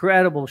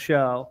incredible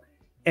show.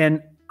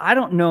 And I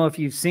don't know if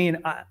you've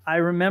seen, I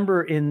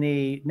remember in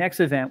the next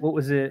event, what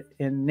was it,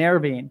 in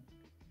Nervine,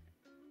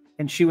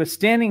 and she was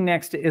standing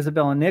next to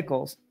Isabella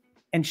Nichols,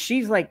 and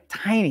she's like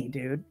tiny,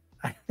 dude.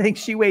 I think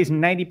she weighs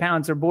 90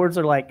 pounds. Her boards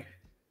are like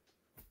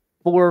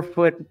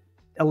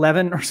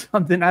 4'11" or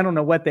something. I don't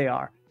know what they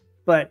are,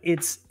 but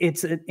it's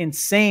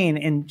insane.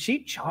 And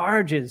she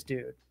charges,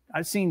 dude.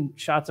 I've seen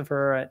shots of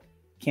her at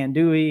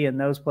Kandui and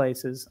those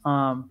places.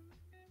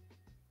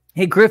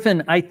 Hey,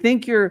 Griffin, I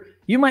think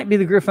you might be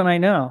the Griffin I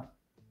know.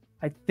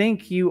 I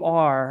think you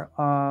are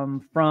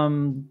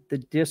from the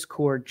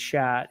Discord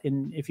chat.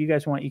 And if you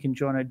guys want, you can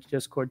join a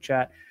Discord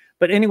chat.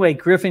 But anyway,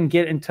 Griffin,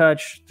 get in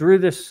touch through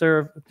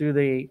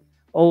the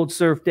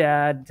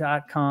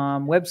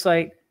oldsurfdad.com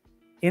website.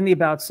 In the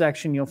About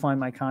section, you'll find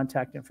my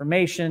contact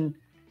information.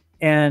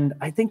 And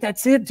I think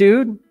that's it,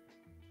 dude.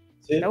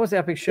 That was an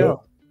epic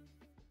show.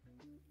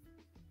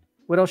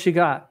 What else you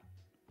got?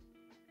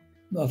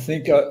 I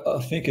think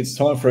it's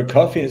time for a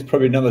coffee. It's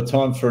probably another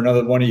time for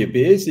another one of your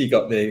beers you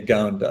got there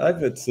going,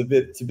 Dave. It's a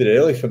bit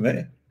early for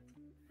me.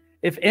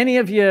 If any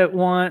of you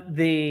want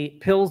the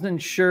Pilsen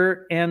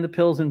shirt and the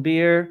Pilsen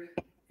beer,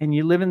 and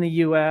you live in the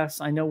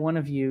U.S., I know one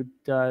of you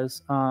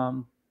does.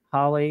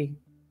 Holly,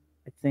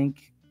 I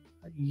think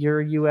you're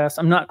U.S.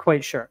 I'm not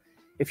quite sure.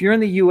 If you're in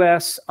the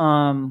U.S.,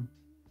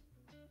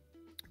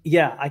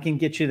 yeah, I can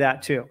get you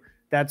that too.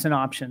 That's an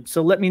option.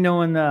 So let me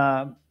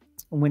know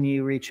when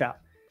you reach out.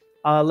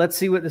 Let's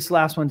see what this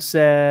last one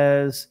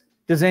says.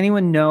 Does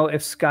anyone know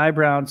if Sky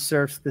Brown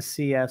surfs the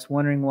CS?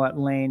 Wondering what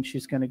lane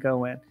she's going to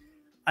go in.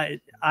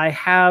 I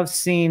have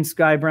seen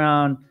Sky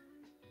Brown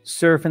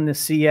surf in the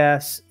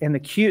CS and the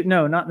Q.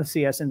 No, not in the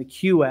CS, in the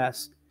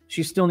QS.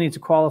 She still needs to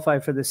qualify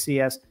for the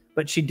CS,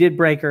 but she did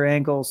break her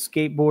ankle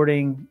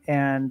skateboarding,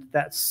 and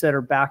that set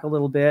her back a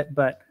little bit.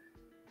 But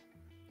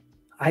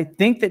I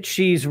think that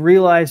she's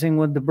realizing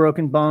with the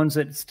broken bones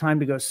that it's time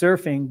to go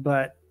surfing.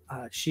 But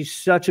she's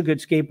such a good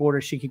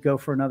skateboarder. She could go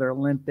for another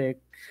Olympic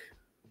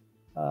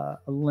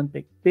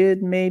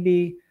bid,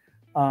 maybe.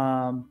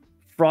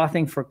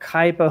 Frothing for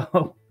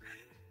Kaipo.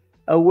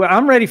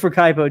 I'm ready for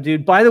Kaipo,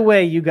 dude. By the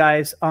way, you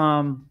guys,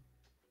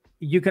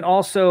 you can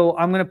also,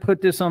 I'm going to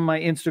put this on my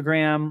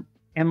Instagram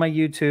and my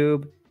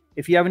YouTube.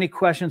 If you have any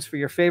questions for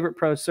your favorite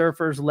pro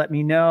surfers, let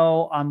me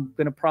know. I'm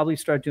going to probably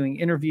start doing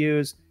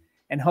interviews,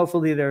 and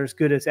hopefully they're as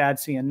good as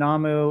Adsi and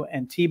Namu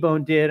and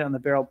T-Bone did on the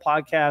Barrel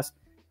Podcast.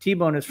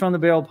 T-Bone is from the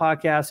Barrel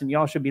Podcast, and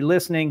y'all should be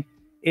listening.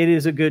 It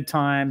is a good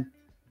time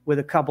with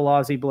a couple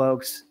Aussie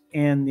blokes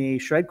in the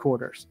shred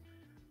quarters.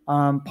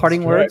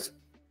 Parting words?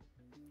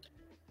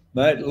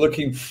 Mate,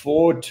 looking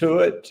forward to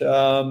it.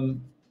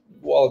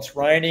 While it's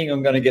raining,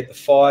 I'm going to get the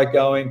fire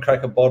going,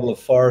 crack a bottle of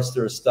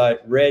Forester Estate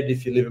Red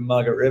if you live in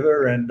Margaret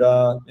River, and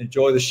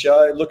enjoy the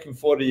show. Looking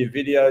forward to your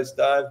videos,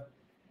 Dave.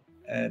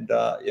 And,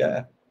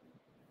 yeah,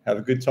 have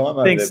a good time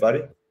over there,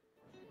 buddy.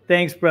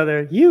 Thanks,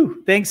 brother.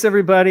 Thanks,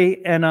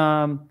 everybody.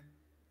 And,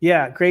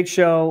 yeah, great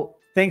show.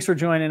 Thanks for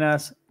joining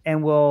us,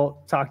 and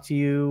we'll talk to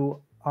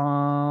you.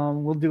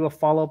 We'll do a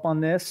follow-up on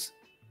this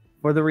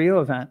for the Rio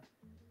event.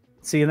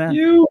 See you then.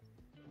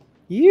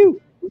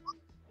 You.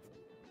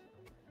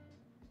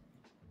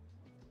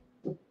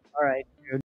 All right.